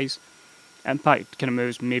smaller guys. Impact kind of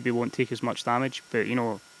moves maybe won't take as much damage, but you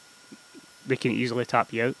know, they can easily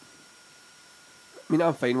tap you out. I mean,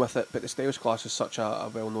 I'm fine with it, but the Styles Clash is such a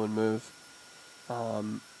well-known move.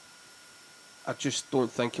 I just don't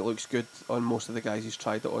think it looks good on most of the guys he's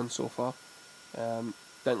tried it on so far.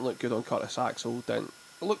 Didn't look good on Curtis Axel. It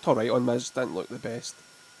looked alright on Miz. Didn't look the best.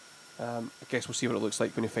 I guess we'll see what it looks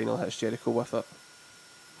like when he finally hits Jericho with it.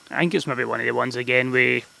 I think it's maybe one of the ones again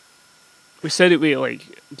we said it with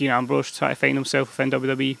like Dean Ambrose trying to find himself within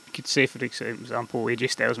WWE. You could say, for example,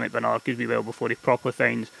 AJ Styles might be another good wee while before he properly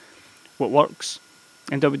finds what works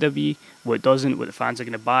in WWE, what doesn't, what the fans are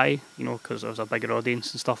going to buy, you know, because there's a bigger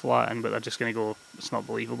audience and stuff like that, and but they're just going to go, it's not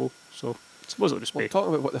believable. So I suppose it'll just be. Talking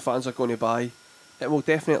about what the fans are going to buy, it will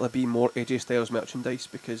definitely be more AJ Styles merchandise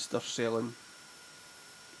because they're selling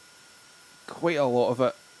quite a lot of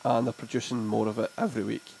it and they're producing more of it every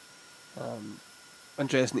week.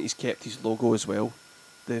 Interesting that he's kept his logo as well,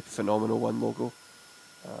 the Phenomenal One logo.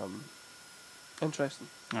 Interesting.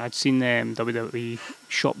 I'd seen WWE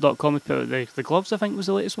Shop.com had put out the gloves, I think was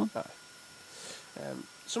the latest one.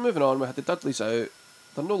 So moving on, we had the Dudleys out.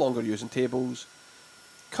 They're no longer using tables.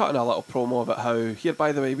 Cutting a little promo about how, here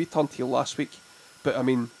by the way, we turned heel last week, but I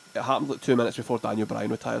mean, it happened like 2 minutes before Daniel Bryan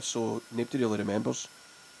retired, so nobody really remembers.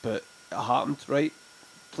 But it happened, right?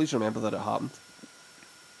 Please remember that it happened.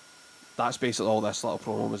 That's basically all this little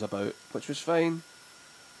promo was about, which was fine.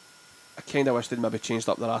 I kind of wish they'd maybe changed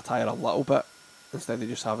up their attire a little bit instead of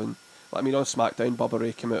just having, like, I mean, on SmackDown, Bubba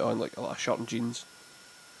Ray came out on like a lot of shirt and jeans,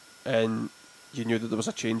 and you knew that there was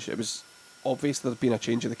a change. It was obvious there'd been a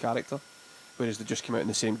change of the character, whereas they just came out in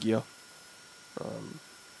the same gear.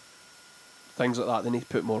 Things like that they need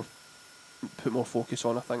to put more focus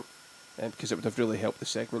on, I think, because it would have really helped the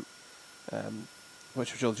segment,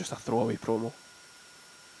 which was really just a throwaway promo.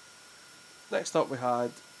 Next up we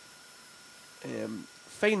had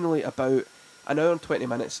finally about an hour and 20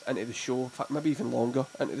 minutes into the show, in fact maybe even longer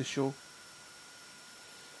into the show,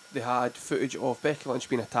 they had footage of Becky Lynch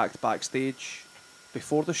being attacked backstage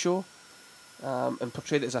before the show, and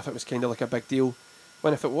portrayed it as if it was kind of like a big deal.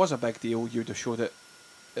 When if it was a big deal, you'd have showed it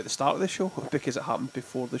at the start of the show because it happened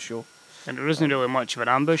before the show. And there wasn't really much of an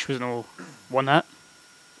ambush. Was no one hit.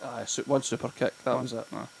 One super kick, that was it.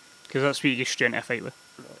 Because that's what you get straight into a fight with.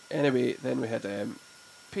 Anyway, then we had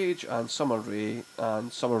Paige and Summer Rae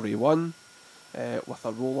won with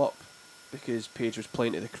a roll up because Paige was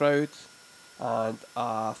playing to the crowd, and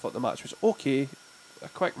I thought the match was okay, a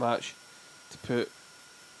quick match to put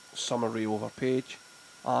Summer Rae over Paige,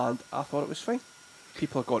 and I thought it was fine.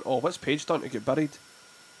 People are going, oh, what's Paige done to get buried?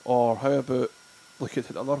 Or how about look at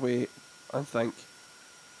it the other way and think,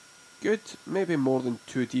 good, maybe more than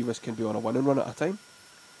two divas can be on a winning run at a time.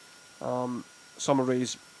 Summer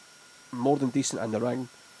Rae's more than decent in the ring.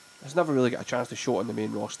 Has never really got a chance to show it on the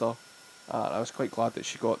main roster. I was quite glad that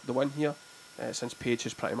she got the win here, since Paige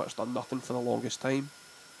has pretty much done nothing for the longest time.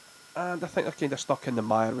 And I think they're kind of stuck in the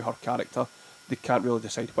mire with her character. They can't really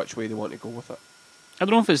decide which way they want to go with it. I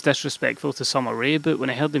don't know if it's disrespectful to Summer Rae, but when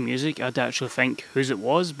I heard the music, I'd actually think whose it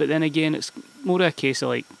was. But then again, it's more a case of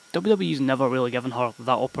like WWE's never really given her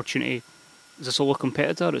that opportunity as a solo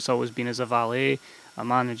competitor. It's always been as a valet, a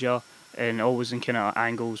manager, and always in kind of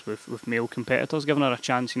angles with male competitors, giving her a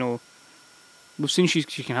chance. You know, we've seen she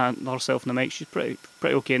can handle herself in the mic. She's pretty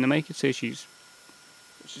okay in the mic. I'd say she's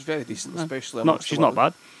very decent, especially. She's not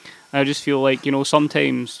bad. I just feel like, you know,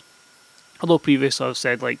 sometimes, although previously I've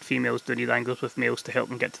said like females do need angles with males to help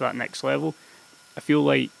them get to that next level, I feel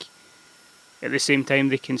like at the same time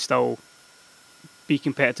they can still be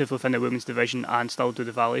competitive within the women's division and still do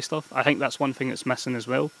the valet stuff. I think that's one thing that's missing as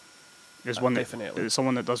well. There's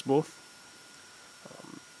someone that does both.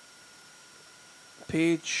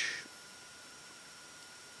 Paige,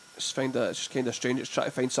 it's just kind of strange. It's trying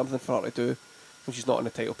to find something for her to do when she's not in the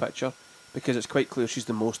title picture, because it's quite clear she's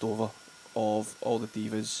the most over of all the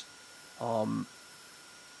divas.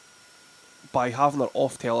 By having her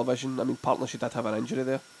off television, I mean, partly she did have an injury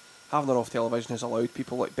there. Having her off television has allowed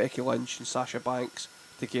people like Becky Lynch and Sasha Banks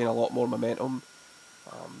to gain a lot more momentum.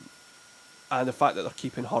 And the fact that they're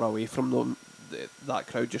keeping her away from that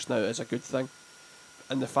crowd just now is a good thing.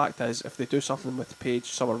 And the fact is, if they do something with Paige,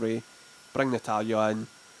 Summer Rae, bring Natalya in,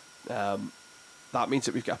 that means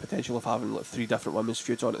that we've got a potential of having like 3 different women's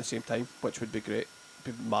feuds on at the same time, which would be great.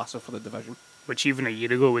 Be massive for the division. Which even a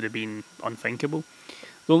year ago would have been unthinkable.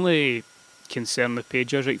 The only concern with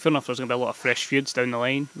Paige is, right, fair enough, there's going to be a lot of fresh feuds down the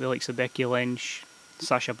line with like Becky Lynch,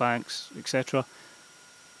 Sasha Banks, etc.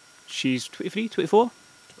 She's 23, 24?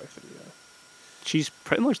 23, yeah. She's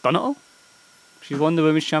pretty much done it all. She's won the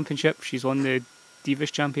Women's Championship, she's won the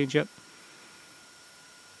Divas Championship.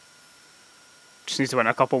 Just needs to win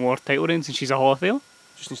a couple more title reigns and she's a Hall of Fame.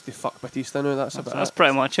 Just needs to fuck Batista now, that's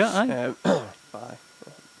pretty much it, aye. Aye.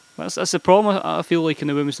 That's the problem. I feel like in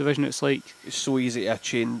the women's division, it's like it's so easy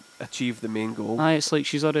to achieve the main goal. Aye, it's like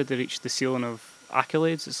she's already reached the ceiling of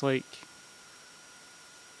accolades. It's like,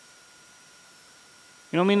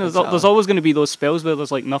 you know what I mean? There's always going to be those spells where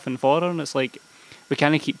there's like nothing for her, and it's like we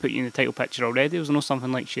can't keep putting you in the title picture already. There's no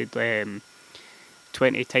something like she had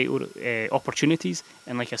 20 title opportunities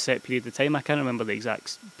in like a set period of time. I can't remember the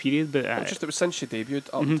exact period, but it was since she debuted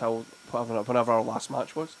up until whenever our last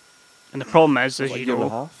match was. And the problem is, as like you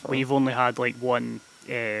know, when you've only had like one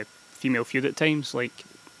female feud at times, like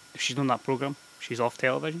if she's on that program, she's off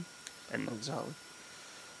television. And exactly.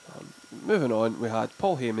 Moving on, we had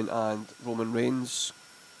Paul Heyman and Roman Reigns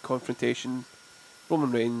confrontation.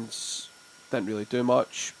 Roman Reigns didn't really do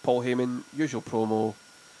much. Paul Heyman, usual promo.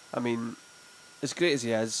 I mean, as great as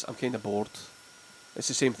he is, I'm kind of bored. It's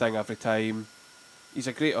the same thing every time. He's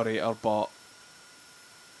a great orator, but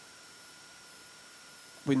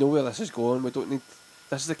we know where this is going. We don't need.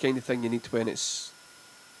 This is the kind of thing you need when it's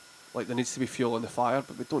like there needs to be fuel on the fire,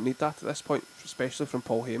 but we don't need that at this point, especially from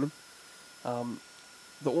Paul Heyman.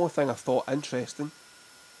 The only thing I thought interesting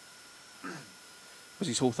was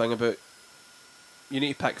his whole thing about you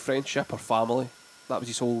need to pick friendship or family. That was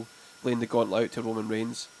his whole laying the gauntlet out to Roman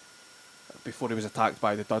Reigns before he was attacked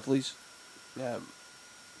by the Dudleys,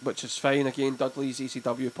 which is fine. Again, Dudleys,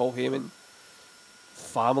 ECW, Paul Heyman,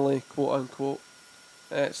 family, quote unquote.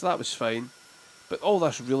 So that was fine. But all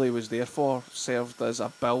this really was there for, served as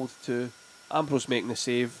a build to Ambrose making the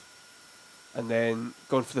save and then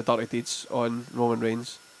going for the dirty deeds on Roman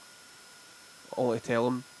Reigns. Only to tell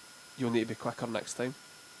him, you'll need to be quicker next time.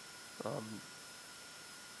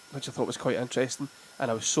 Which I thought was quite interesting.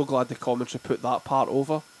 And I was so glad the commentary put that part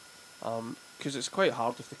over. Because it's quite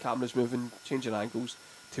hard if the camera's moving, changing angles,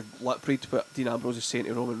 to lip read what Dean Ambrose is saying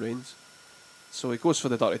to Roman Reigns. So he goes for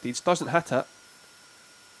the dirty deeds, doesn't hit it,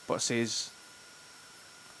 but says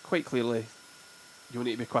quite clearly, you'll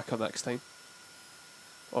need to be quicker next time.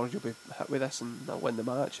 or you'll be hit with this and I'll win the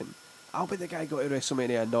match, and I'll be the guy going to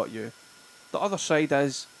WrestleMania and not you. The other side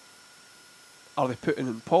is, are they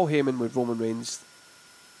putting Paul Heyman with Roman Reigns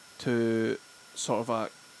to sort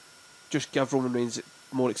of just give Roman Reigns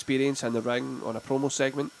more experience in the ring on a promo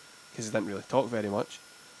segment, because he didn't really talk very much?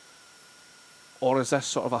 Or is this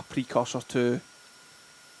sort of a precursor to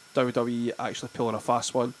WWE actually pulling a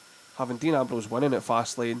fast one, having Dean Ambrose winning at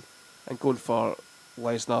Fastlane and going for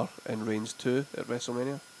Lesnar and Reigns 2 at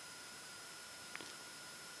WrestleMania?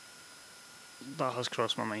 That has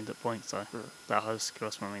crossed my mind at points, though. Yeah. That has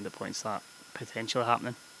crossed my mind at points, that potentially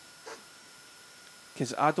happening.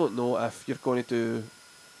 Because I don't know if you're going to do...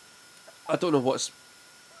 I don't know what's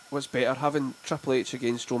better, having Triple H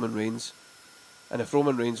against Roman Reigns, and if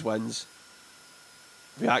Roman Reigns wins,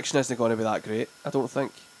 reaction isn't going to be that great, I don't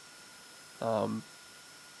think.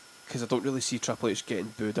 Because I don't really see Triple H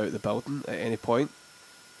getting booed out of the building at any point,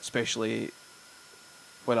 especially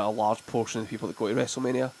when a large portion of the people that go to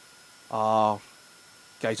WrestleMania are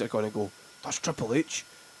guys that are going to go, that's Triple H,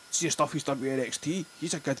 see the stuff he's done with NXT,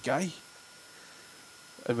 he's a good guy.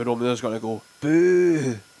 And when Roman is going to go,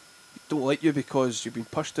 boo, don't like you because you've been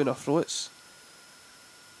pushed down our throats.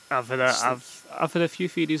 I've had a few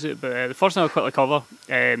theories out, but the first thing I'll quickly cover,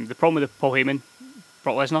 the problem with Paul Heyman,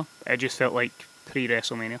 Brock Lesnar, it just felt like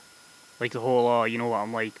pre-WrestleMania. Like the whole, you know what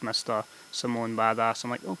I'm like, Mr. Samoan Badass. I'm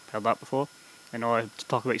like, oh, heard that before. And all to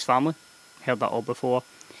talk about his family, heard that all before.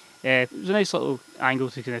 It was a nice little angle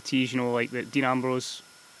to kind of tease, you know, like that Dean Ambrose,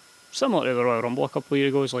 similar to the Royal Rumble a couple of years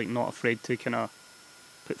ago, is like not afraid to kind of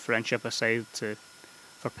put friendship aside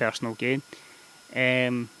for personal gain.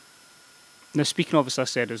 Now, speaking of, as I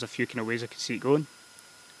said, there's a few kind of ways I could see it going.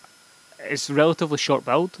 It's a relatively short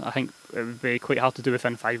build. I think it would be quite hard to do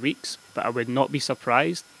within 5 weeks, but I would not be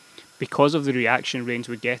surprised, because of the reaction Reigns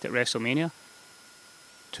would get at WrestleMania,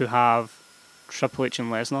 to have Triple H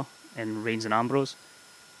and Lesnar and Reigns and Ambrose,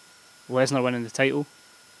 Lesnar winning the title,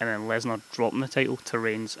 and then Lesnar dropping the title to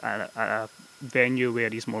Reigns at a venue where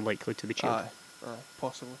he's more likely to be cheered. Aye,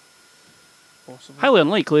 possibly. Highly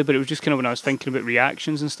unlikely, but it was just kind of when I was thinking about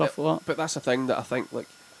reactions and stuff like that. But that's the thing that I think, like,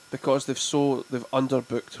 because they've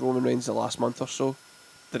underbooked Roman Reigns the last month or so,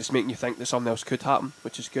 that it's making you think that something else could happen,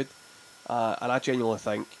 which is good. And I genuinely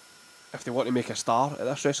think if they want to make a star at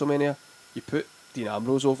this WrestleMania, you put Dean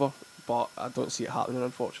Ambrose over, but I don't see it happening,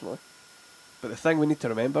 unfortunately. But the thing we need to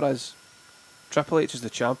remember is Triple H is the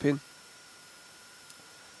champion.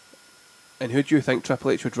 And who do you think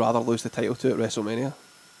Triple H would rather lose the title to at WrestleMania?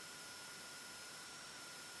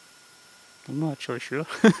 I'm not actually sure.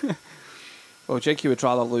 Well, Jinky would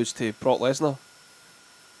rather lose to Brock Lesnar,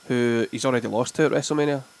 who he's already lost to at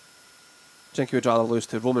WrestleMania. Jinky would rather lose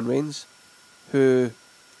to Roman Reigns, who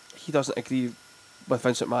he doesn't agree with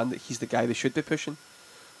Vince McMahon that he's the guy they should be pushing.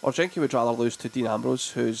 Or Jinky would rather lose to Dean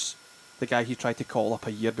Ambrose, who's the guy he tried to call up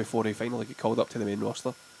a year before he finally got called up to the main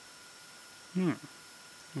roster. You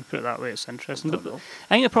put it that way, it's interesting. I But don't know.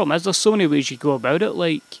 I think the problem is there's so many ways you go about it.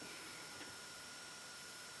 Like,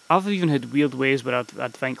 I've even had weird ways where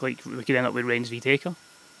I'd think like we could end up with Reigns v Taker.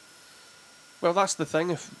 Well, that's the thing.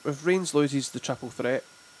 If Reigns loses the triple threat,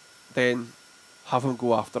 then have him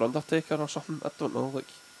go after Undertaker or something. I don't know. Like,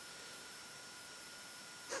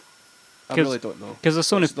 I really don't know. Because there's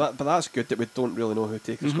so many. But that's good that we don't really know who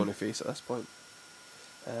Taker's going to face at this point.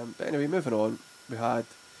 But anyway, moving on, we had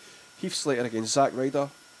Heath Slater against Zack Ryder.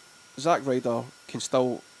 Zack Ryder can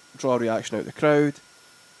still draw a reaction out of the crowd.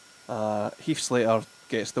 Heath Slater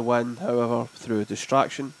gets the win, however, through a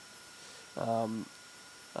distraction. And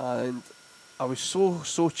I was so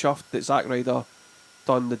chuffed that Zack Ryder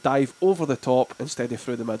done the dive over the top instead of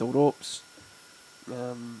through the middle ropes.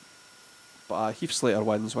 But Heath Slater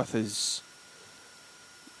wins with his...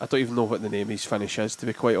 I don't even know what the name of his finish is, to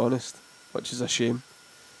be quite honest, which is a shame.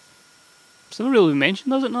 It's never really been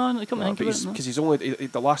mentioned, does it? No, I can't think of it. Because he's only...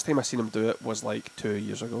 the last time I seen him do it was like 2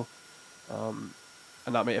 years ago. And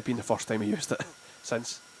that might have been the first time he used it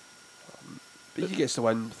since. But he gets the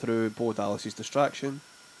win through Bo Dallas's distraction.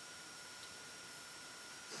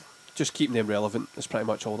 Just keeping them relevant is pretty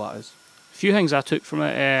much all that is. A few things I took from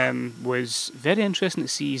it was very interesting to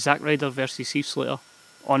see Zack Ryder versus Heath Slater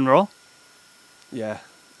on Raw. Yeah,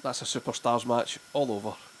 that's a superstars match all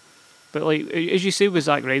over. But like as you say with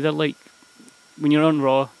Zack Ryder, like when you're on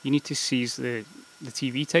Raw, you need to seize the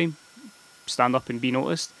TV time, stand up and be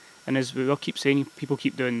noticed. And as we all keep saying, people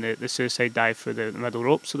keep doing the suicide dive through the middle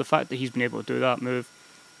rope. So the fact that he's been able to do that move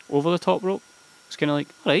over the top rope, it's kind of like,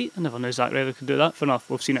 all right, I never knew Zack Ryder could do that. Fair enough,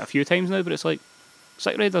 we've seen it a few times now, but it's like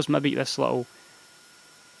Zack Ryder's maybe this little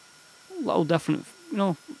different. You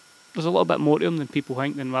know, there's a little bit more to him than people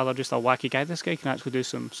think, than rather just a wacky guy. This guy can actually do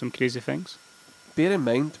some crazy things. bear in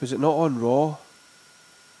mind, was it not on Raw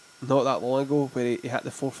not that long ago where he hit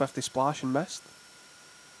the 450 splash and missed?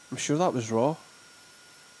 I'm sure that was Raw.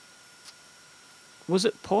 Was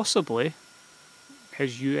it possibly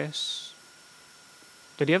his US?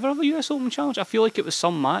 Did he ever have a US Open challenge? I feel like it was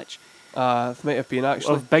some match It might have been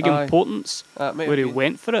actually. of big importance It might where he have been.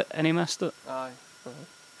 went for it and he missed it. Aye.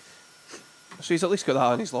 So he's at least got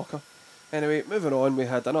that in his locker. Anyway, moving on, we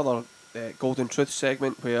had another Golden Truth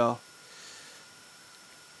segment where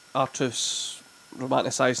R-Truth's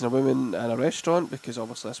romanticising a woman in a restaurant because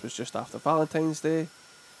obviously this was just after Valentine's Day.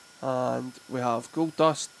 And we have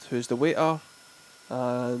Goldust, who's the waiter,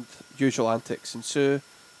 and usual antics ensue.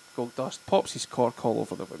 Goldust pops his cork all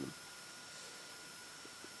over the women.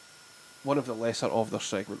 One of the lesser of their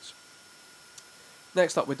segments.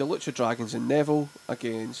 Next up with the Lucha Dragons and Neville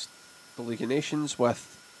against the League of Nations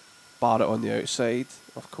with Barrett on the outside,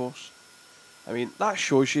 of course. I mean, that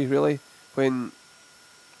shows you really when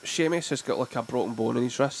Sheamus has got like a broken bone in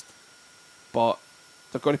his wrist, but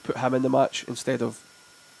they're going to put him in the match instead of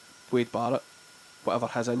Wade Barrett, whatever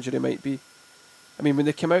his injury might be. I mean, when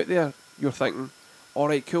they came out there, you're thinking,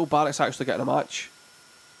 alright, cool, Barrett's actually getting a match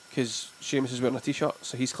because Sheamus is wearing a t-shirt,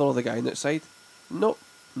 so he's clearly the guy on the outside. Nope,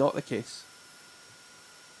 not the case.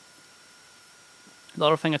 The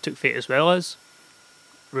other thing I took fate as well is,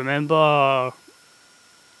 remember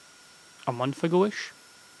a month ago-ish,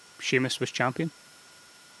 Sheamus was champion.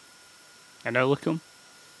 And now look at him.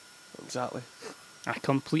 Exactly. A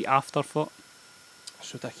complete afterthought.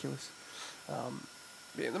 It's ridiculous.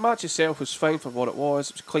 The match itself was fine for what it was.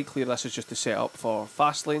 It was quite clear this is just to set up for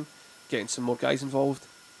Fastlane, getting some more guys involved.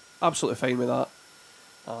 Absolutely fine with that.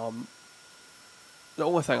 The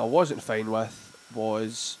only thing I wasn't fine with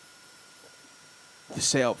was the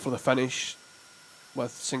setup for the finish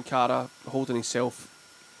with Sin Cara holding himself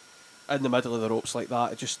in the middle of the ropes like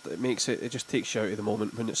that. It just takes you out of the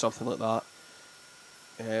moment when it's something like that.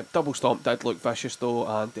 Double Stomp did look vicious though,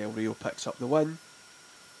 and Del Rio picks up the win.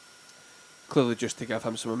 Clearly just to give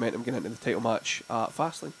him some momentum going into the title match at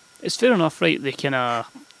Fastlane. It's fair enough, right? They kind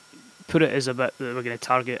of put it as a bit that we're going to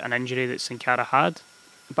target an injury that Sin Cara had.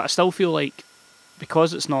 But I still feel like,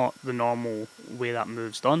 because it's not the normal way that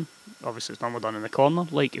move's done, obviously it's normally done in the corner,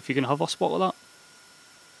 like if you're going to have a spot like that,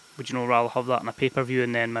 would you rather have that in a pay-per-view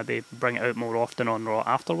and then maybe bring it out more often on Raw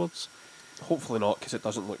afterwards? Hopefully not, because it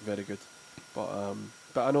doesn't look very good. But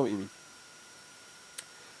I know what you mean.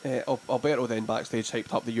 Alberto then backstage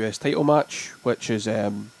hyped up the US title match, which is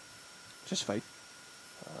just fine.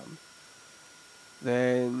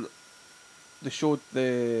 Then they showed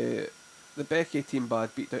the Becky Team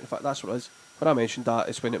Bad beatdown. In fact, that's what it is. When I mentioned that,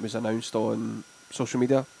 it's when it was announced on social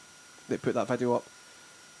media. They put that video up.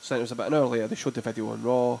 So then it was about an hour later. They showed the video on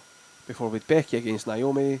Raw before with Becky against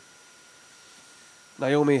Naomi.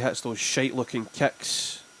 Naomi hits those shite-looking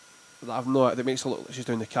kicks that makes it look like she's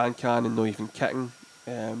doing the can and not even kicking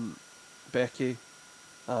Becky.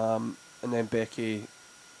 And then Becky,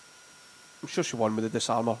 I'm sure she won with the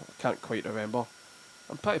disarmer. I can't quite remember.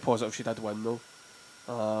 I'm pretty positive she did win though.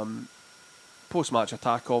 Post-match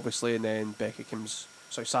attack obviously, and then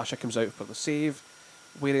Sasha comes out for the save,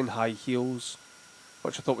 wearing high heels,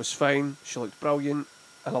 which I thought was fine. She looked brilliant,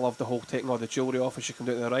 and I loved the whole taking all the jewellery off as she came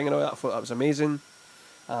down to the ring and all that. I thought that was amazing.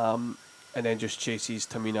 And then just chases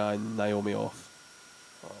Tamina and Naomi off.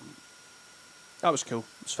 That was cool.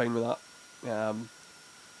 I was fine with that.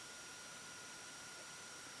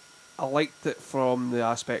 I liked it from the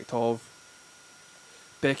aspect of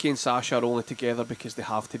Becky and Sasha are only together because they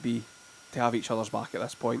have to be to have each other's back at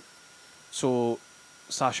this point. So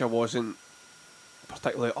Sasha wasn't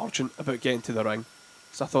particularly urgent about getting to the ring,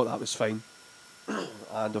 so I thought that was fine.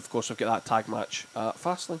 And of course we've got that tag match at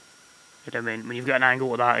Fastlane. I mean, when you've got an angle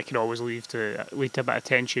like that, it can always lead to a bit of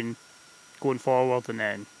tension going forward, and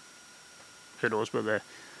then who knows where the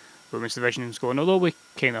women's division is going, although we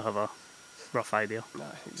kind of have a rough idea.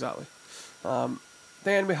 Exactly.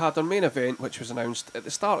 Then we had our main event, which was announced at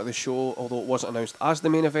the start of the show, although it wasn't announced as the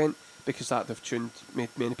main event, because that made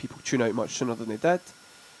many people tune out much sooner than they did.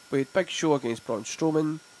 We had Big Show against Braun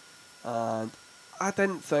Strowman, and I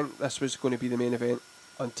didn't think this was going to be the main event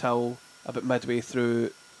until about midway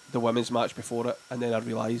through the women's match before it, and then I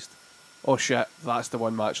realised, oh shit, that's the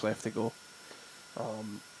one match left to go,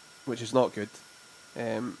 which is not good.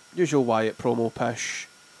 Usual Wyatt promo push,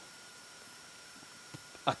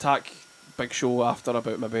 attack Big Show after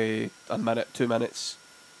about maybe a minute, 2 minutes.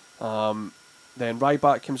 Then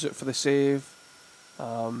Ryback comes out for the save.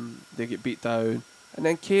 They get beat down. And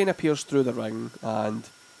then Kane appears through the ring, and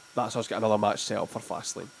that's us getting another match set up for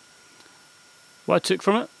Fastlane. What I took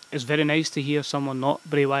from it it's very nice to hear someone not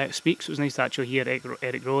Bray Wyatt speak. So it was nice to actually hear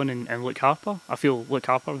Eric Rowan and Luke Harper. I feel Luke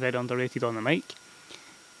Harper very underrated on the mic.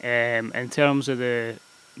 In terms of the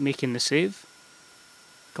making the save,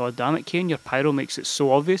 God damn it, Kane, your pyro makes it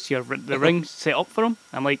so obvious. The ring set up for him.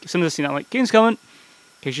 I'm like, as soon as I seen that, I'm like, Kane's coming,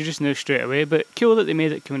 because you just knew straight away. But cool that they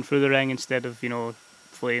made it coming through the ring instead of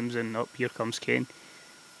flames and up here comes Kane.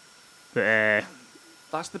 But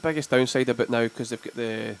that's the biggest downside of it now, because they've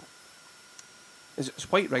got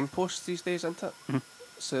it's white ring posts these days, isn't it? Mm-hmm.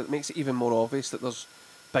 So it makes it even more obvious that there's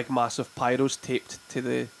big massive pyros taped to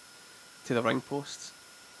the ring posts,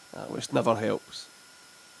 which never helps.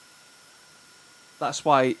 That's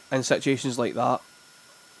why in situations like that,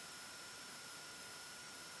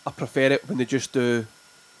 I prefer it when they just do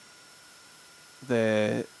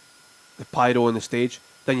the pyro on the stage.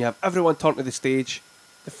 Then you have everyone turn to the stage,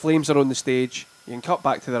 the flames are on the stage, you can cut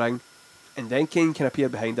back to the ring, and then Kane can appear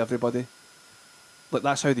behind everybody. Like,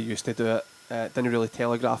 that's how they used to do it. Didn't really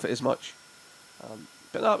telegraph it as much.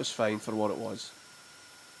 But that was fine for what it was.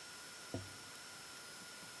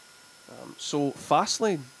 So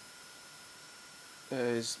Fastlane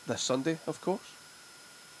is this Sunday, of course.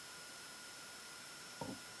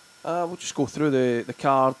 We'll just go through the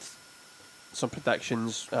card, some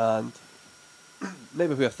predictions, and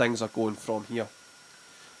maybe where things are going from here.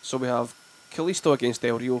 So we have Kalisto against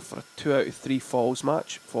Del Rio for a 2 out of 3 falls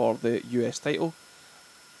match for the US title.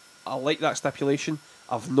 I like that stipulation.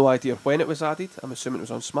 I've no idea when it was added. I'm assuming it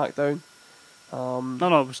was on SmackDown.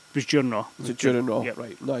 no, it was during Raw. Was it during Raw? Yep.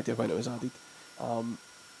 Right, no idea when it was added.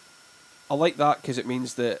 I like that because it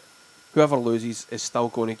means that whoever loses is still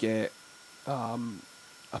going to get a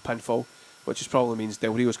pinfall, which just probably means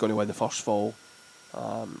Del Rio's going to win the first fall.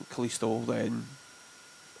 Kalisto will then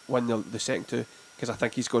win the second two, because I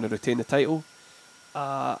think he's going to retain the title.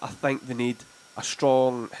 I think they need a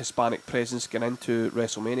strong Hispanic presence going into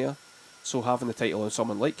WrestleMania, so having the title on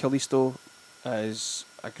someone like Kalisto is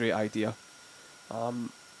a great idea.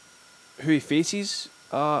 Who he faces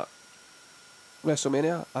at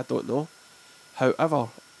WrestleMania, I don't know. However,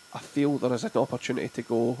 I feel there is an opportunity to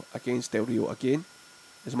go against Del Rio again,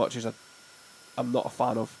 as much as I'm not a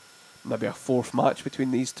fan of maybe a fourth match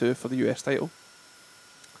between these two for the US title.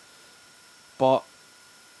 But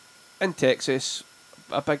in Texas,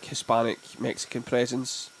 a big Hispanic Mexican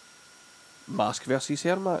presence, mask versus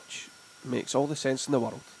hair match makes all the sense in the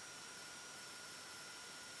world.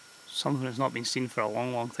 Something that's not been seen for a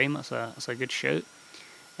long, long time. That's a good shout.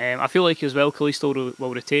 I feel like as well, Kalisto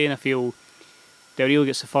will retain. I feel Del Rio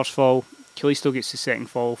gets the first fall, Kalisto gets the second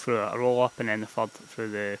fall through a roll up, and then the third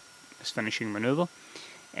through his finishing manoeuvre.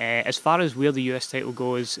 As far as where the US title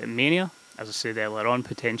goes at Mania, as I said earlier on,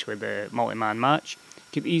 potentially the multi-man match,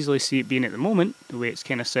 could easily see it being at the moment, the way it's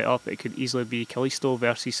kind of set up, it could easily be Kalisto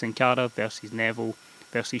versus Sin Cara versus Neville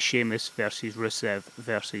versus Sheamus versus Rusev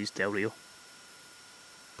versus Del Rio.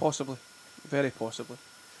 Possibly. Very possibly.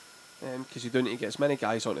 Because you do need to get as many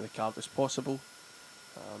guys onto the card as possible.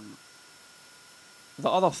 The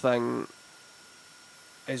other thing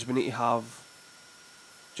is we need to have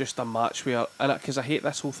just a match where, because I hate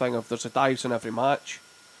this whole thing of there's a dives in every match,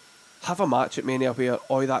 have a match at Mania where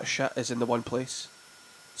all that shit is in the one place,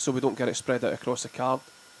 so we don't get it spread out across the card.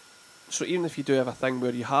 So even if you do have a thing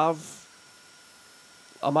where you have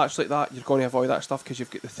a match like that, you're going to have all that stuff, because you've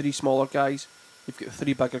got the 3 smaller guys, you've got the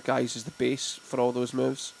 3 bigger guys as the base for all those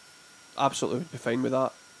moves. Absolutely would be fine with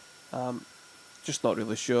that. Just not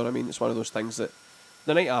really sure. I mean, it's one of those things that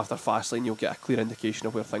the night after Fastlane you'll get a clear indication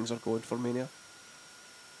of where things are going for Mania.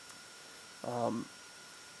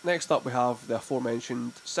 Next up we have the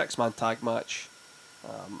aforementioned 6-man tag match.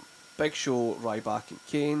 Big Show, Ryback and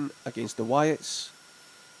Kane against the Wyatts.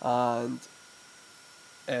 And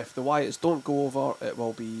if the Wyatts don't go over, it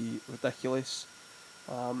will be ridiculous.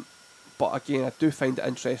 But again, I do find it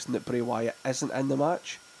interesting that Bray Wyatt isn't in the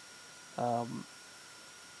match. And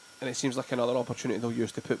it seems like another opportunity they'll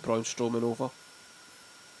use to put Braun Strowman over.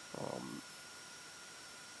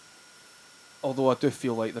 Although I do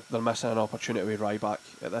feel like they're missing an opportunity with Ryback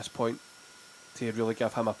at this point to really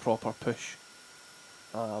give him a proper push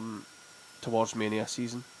towards Mania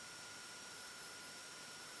season.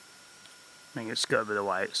 I think it's got to be the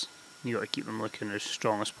Wyatts. You got to keep them looking as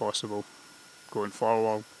strong as possible going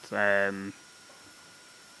forward. I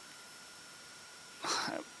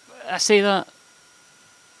say that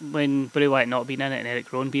when Bray Wyatt not being in it and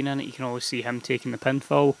Eric Rowan being in it, you can always see him taking the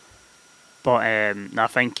pinfall. But I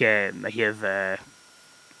think I have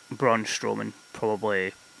Braun Strowman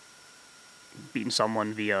probably beating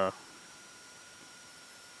someone via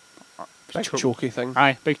Big chokey thing.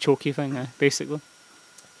 Aye, big chokey thing, basically.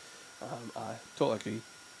 I totally agree.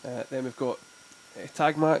 Then we've got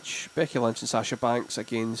Tag match, Becky Lynch and Sasha Banks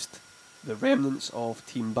against the remnants of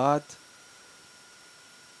Team Bad.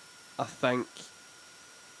 I think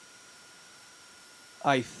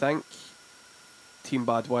Team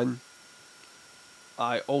Bad win.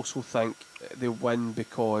 I also think they win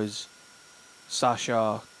because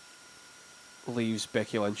Sasha leaves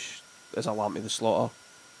Becky Lynch as a lamb to the slaughter.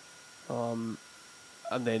 And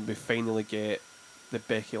then we finally get the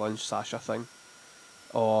Becky Lynch Sasha thing.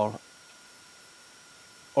 Or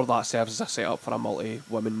that serves as a setup for a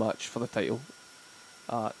multi-women match for the title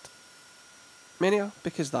at Mania,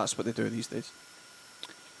 because that's what they do these days.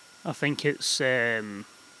 I think it's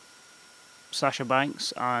Sasha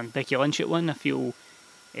Banks and Becky Lynch at win. I feel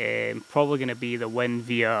probably going to be the win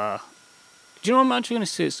via... Do you know what I'm actually going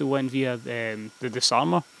to say? It's the win via the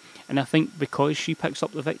Disarmer. And I think because she picks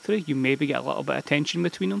up the victory, you maybe get a little bit of tension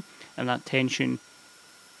between them. And that tension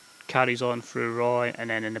carries on through Raw and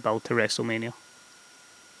then in the build to WrestleMania.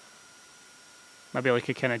 Maybe like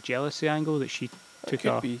a kind of jealousy angle that she took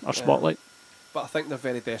her spotlight. But I think they're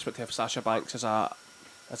very desperate to have Sasha Banks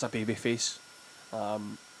as a baby face,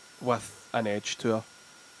 with an edge to her,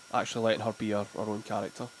 actually letting her be her own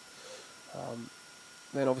character.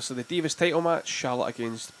 Then obviously the Divas title match, Charlotte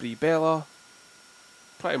against Brie Bella.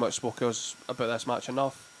 Pretty much spoke us about this match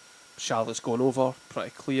enough. Charlotte's going over,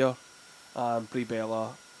 pretty clear. Brie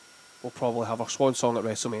Bella will probably have her swan song at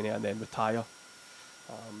WrestleMania and then retire.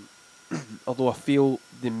 Although I feel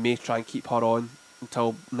they may try and keep her on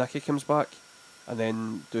until Nikki comes back, and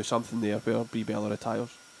then do something there where Brie Bella retires.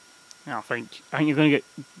 Yeah, I think you're going to get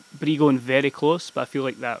Brie going very close, but I feel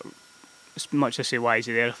like that, as much as I say why is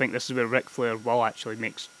he there, I think this is where Ric Flair will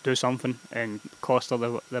actually do something and cost her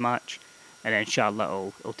the match, and then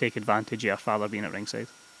Charlotte will take advantage of her father being at ringside.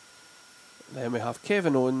 Then we have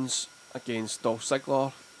Kevin Owens against Dolph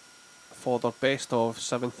Ziggler for their best of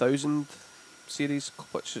 7,000 series,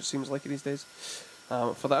 which it seems like these days,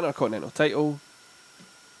 for the Intercontinental title.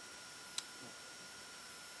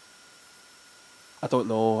 I don't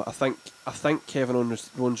know. I think Kevin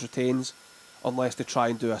Owens retains, unless they try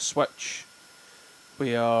and do a switch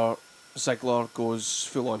where Ziggler goes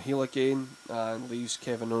full on heel again and leaves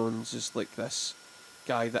Kevin Owens as like this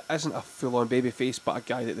guy that isn't a full on babyface, but a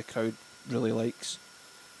guy that the crowd really likes.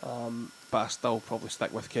 But I still probably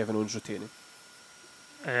stick with Kevin Owens retaining.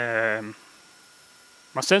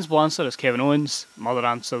 My sensible answer is Kevin Owens. My other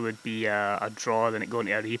answer would be a draw, then it going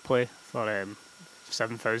to a replay for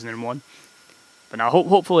 7001. But now,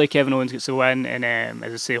 hopefully Kevin Owens gets a win, and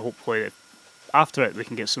as I say, hopefully after it we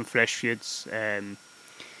can get some fresh feuds.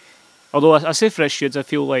 Although I say fresh feuds, I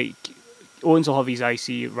feel like Owens will have his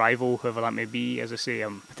IC rival, whoever that may be. As I say,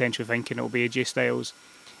 I'm potentially thinking it'll be AJ Styles.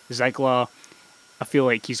 Ziggler, I feel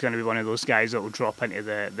like he's going to be one of those guys that will drop into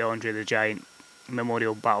the Andre the Giant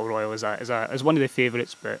Memorial Battle Royal as one of the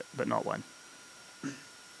favourites, but not one.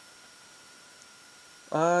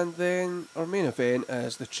 And then our main event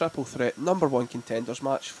is the triple threat number one contenders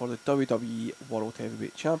match for the WWE World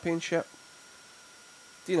Heavyweight Championship.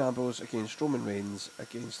 Dean Ambrose against Roman Reigns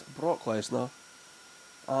against Brock Lesnar.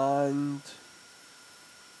 And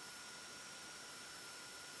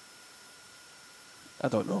I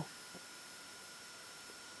don't know.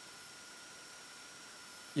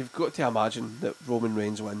 You've got to imagine that Roman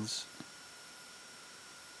Reigns wins.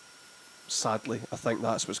 Sadly, I think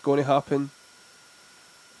that's what's going to happen.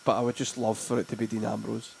 But I would just love for it to be Dean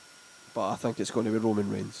Ambrose. But I think it's going to be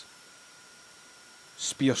Roman Reigns.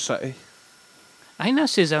 Spear City. I think that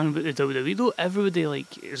says something about the WWE though. Everybody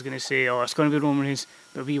is going to say, oh, it's going to be Roman Reigns,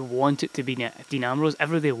 but we want it to be Dean Ambrose.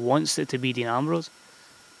 Everybody wants it to be Dean Ambrose.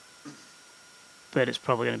 But it's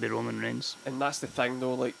probably going to be Roman Reigns. And that's the thing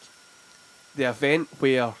though, like, the event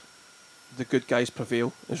where the good guys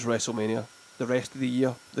prevail is WrestleMania. The rest of the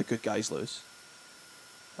year, the good guys lose.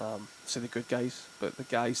 Say the good guys, but the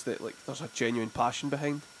guys that like there's a genuine passion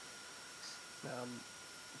behind.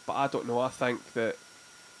 But I don't know. I think that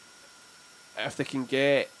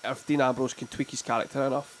if Dean Ambrose can tweak his character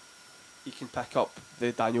enough, he can pick up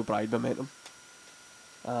the Daniel Bryan momentum.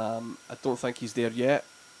 I don't think he's there yet,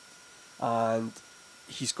 and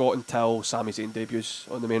he's got until Sami Zayn debuts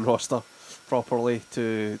on the main roster properly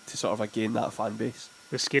to sort of gain that fan base.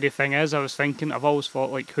 The scary thing is, I've always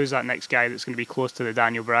thought, like, who's that next guy that's going to be close to the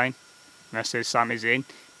Daniel Bryan? And I said Sami Zayn.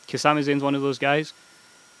 Because Sami Zayn's one of those guys.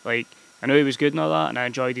 Like, I know he was good and all that, and I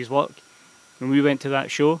enjoyed his work. When we went to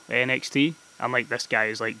that show, NXT, I'm like, this guy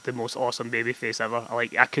is, like, the most awesome babyface ever.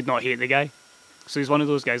 I could not hate the guy. So he's one of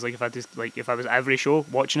those guys, like, if I was at every show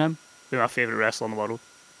watching him, he'd be my favourite wrestler in the world.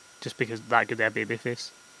 Just because that good at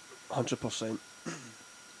babyface. 100%.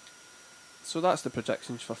 So that's the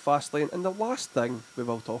predictions for Fastlane. And the last thing we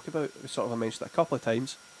will talk about, we sort of mentioned it a couple of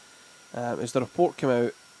times, is the report came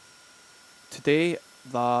out today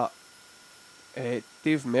that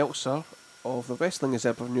Dave Meltzer of the Wrestling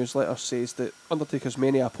Observer newsletter says that Undertaker's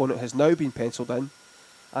Mania opponent has now been penciled in,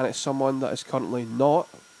 and it's someone that is currently not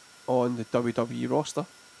on the WWE roster.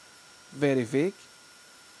 Very vague.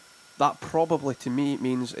 That probably to me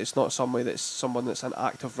means it's not someone that's an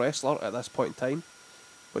active wrestler at this point in time,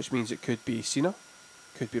 which means it could be Cena,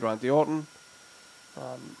 could be Randy Orton,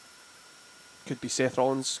 could be Seth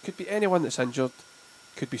Rollins, could be anyone that's injured,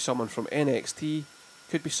 could be someone from NXT,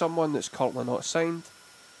 could be someone that's currently not signed,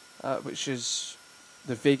 which is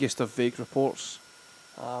the vaguest of vague reports.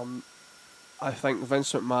 I think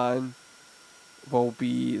Vince McMahon will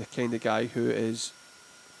be the kind of guy who is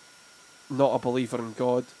not a believer in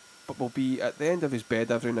God, but will be at the end of his bed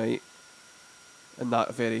every night, in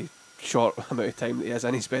that very short amount of time that he is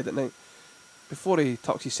in his bed at night, before he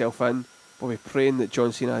tucks himself in, will be praying that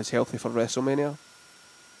John Cena is healthy for WrestleMania,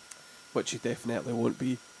 which he definitely won't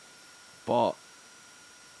be. But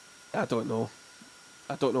I don't know.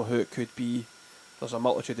 I don't know who it could be. There's a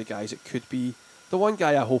multitude of guys it could be. The one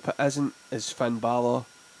guy I hope it isn't is Finn Balor.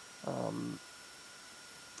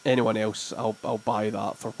 Anyone else, I'll buy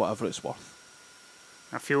that for whatever it's worth.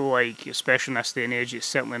 I feel like, especially in this day and age, it's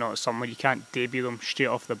certainly not someone you can't debut them straight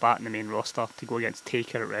off the bat in the main roster to go against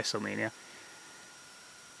Taker at WrestleMania.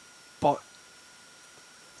 But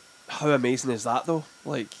how amazing is that though?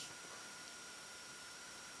 Like,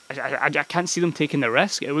 I can't see them taking the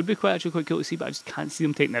risk. It would be quite cool to see, but I just can't see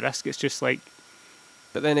them taking the risk. It's just like...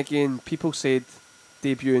 But then again, people said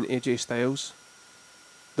debuting AJ Styles,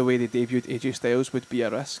 the way they debuted AJ Styles, would be a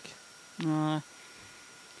risk.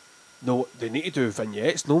 No, they need to do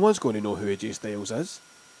vignettes. No one's going to know who AJ Styles is.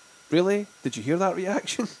 Really? Did you hear that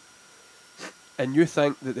reaction? And you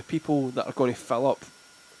think that the people that are going to fill up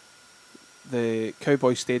the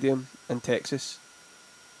Cowboy Stadium in Texas,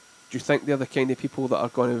 do you think they're the kind of people that are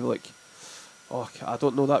going to be like, oh, I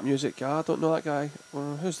don't know that music, I don't know that guy,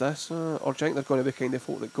 who's this? Or do you think they're going to be the kind of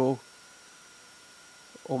folk that go,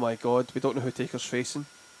 oh my god, we don't know who Taker's facing?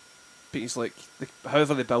 But he's like,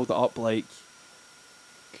 however they build it up, like...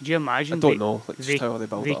 Could you imagine? I don't know, like just how they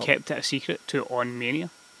build it up. They kept it a secret to on Mania.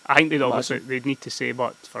 I think they'd need to say,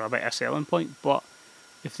 but for a bit of a selling point, but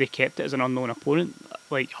if they kept it as an unknown opponent,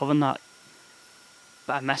 like having that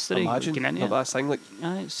bit of mystery, imagine, that's thing, like...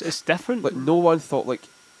 it's different. Like, no one thought, like...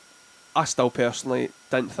 I still personally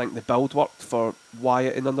didn't think the build worked for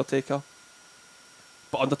Wyatt and Undertaker.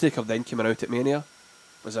 But Undertaker then coming out at Mania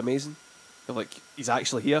was amazing. They're like, he's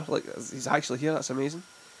actually here, that's amazing.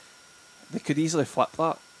 They could easily flip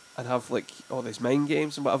that and have like all these mind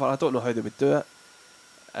games and whatever. I don't know how they would do it.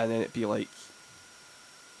 And then it'd be like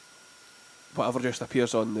whatever just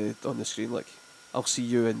appears on the screen, like I'll see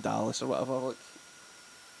you in Dallas or whatever. Like,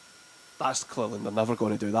 that's clearly they're never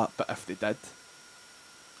going to do that. But if they did,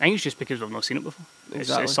 I think it's just because we've not seen it before.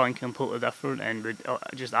 Exactly. It's something completely different, and would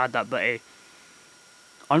just add that bit of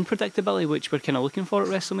unpredictability, which we're kind of looking for at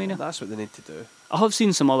WrestleMania. That's what they need to do. I have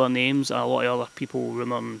seen some other names and a lot of other people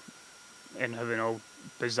rumouring and having all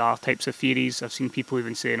bizarre types of theories. I've seen people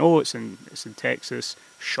even saying, "Oh, it's in Texas.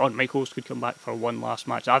 Shawn Michaels could come back for one last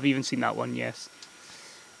match." I've even seen that one. Yes.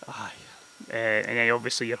 Aye. And then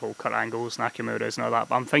obviously your whole Kurt Angles, Nakamura's and all that.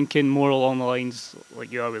 But I'm thinking more along the lines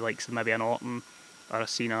like you are with likes of maybe an Orton or a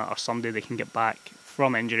Cena or somebody they can get back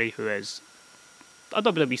from injury who is a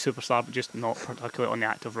WWE superstar but just not particularly on the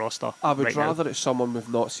active roster. I would right rather now. it's someone we've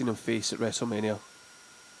not seen him face at WrestleMania.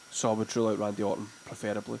 So I would rule out Randy Orton,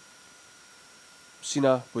 preferably.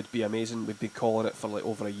 Cena would be amazing. We'd be calling it for like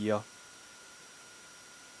over a year.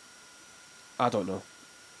 I don't know.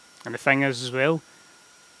 And the thing is as well,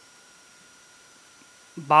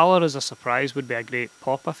 Balor as a surprise would be a great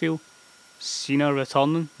pop, I feel. Cena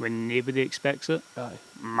returning when nobody expects it. Aye.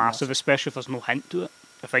 Massive, especially if there's no hint to it.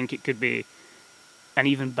 I think it could be an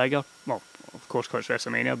even bigger, well, of course, it's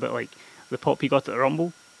WrestleMania, but like the pop he got at the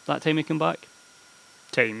Rumble that time he came back,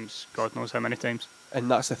 times God knows how many times. And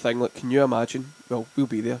that's the thing, like, can you imagine, well, we'll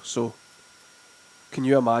be there, so can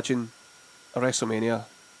you imagine a WrestleMania,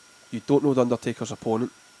 you don't know the Undertaker's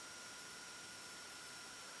opponent,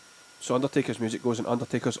 so Undertaker's music goes and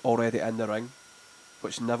Undertaker's already in the ring,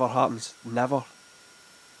 which never happens, never,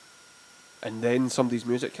 and then somebody's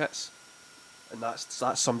music hits, and that's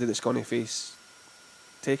somebody that's going to face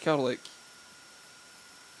Taker, like,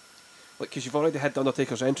 because you've already had the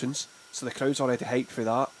Undertaker's entrance, so the crowd's already hyped for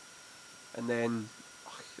that, and then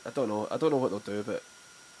I don't know what they'll do, but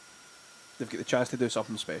they've got the chance to do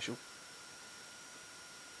something special.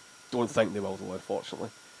 Don't think they will though, unfortunately.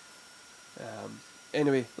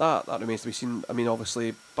 anyway, that remains to be seen. I mean,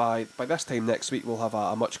 obviously, by this time next week, we'll have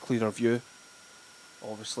a much clearer view.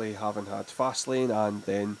 Obviously, having had Fastlane and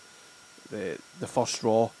then the first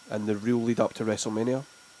Raw and the real lead up to WrestleMania.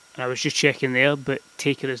 And I was just checking there, but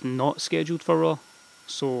Taker is not scheduled for Raw.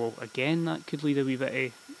 So, again, that could lead a wee bit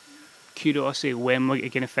of curiosity. When we're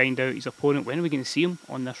going to find out his opponent? When are we going to see him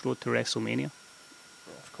on this road to WrestleMania?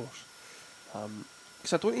 Yeah, of course.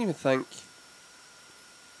 Because I don't even think...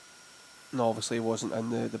 No, obviously he wasn't in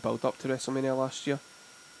the build-up to WrestleMania last year.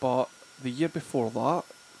 But the year before that,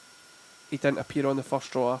 he didn't appear on the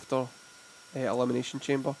first Raw after Elimination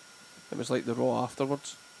Chamber. It was like the Raw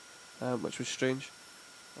afterwards, which was strange.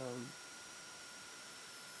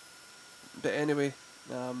 But anyway,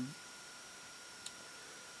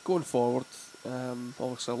 going forward,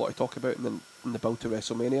 obviously a lot to talk about in the build to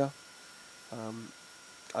WrestleMania.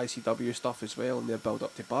 ICW stuff as well, and their build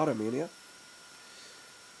up to Barramania.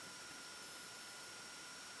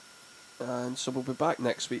 And so we'll be back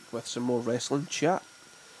next week with some more wrestling chat.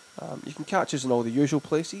 You can catch us in all the usual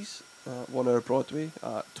places. 1 Hour Broadway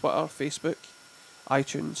at Twitter, Facebook,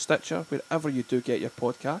 iTunes, Stitcher, wherever you do get your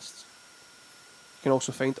podcasts. You can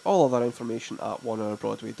also find all of our information at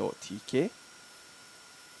onehourbroadway.tk.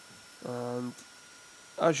 And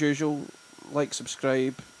as usual, like,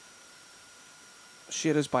 subscribe,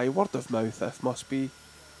 share us by word of mouth if must be,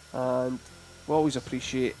 and we always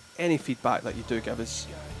appreciate any feedback that you do give us.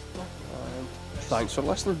 And thanks for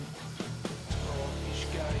listening.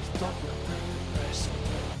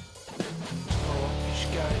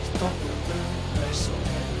 Guys,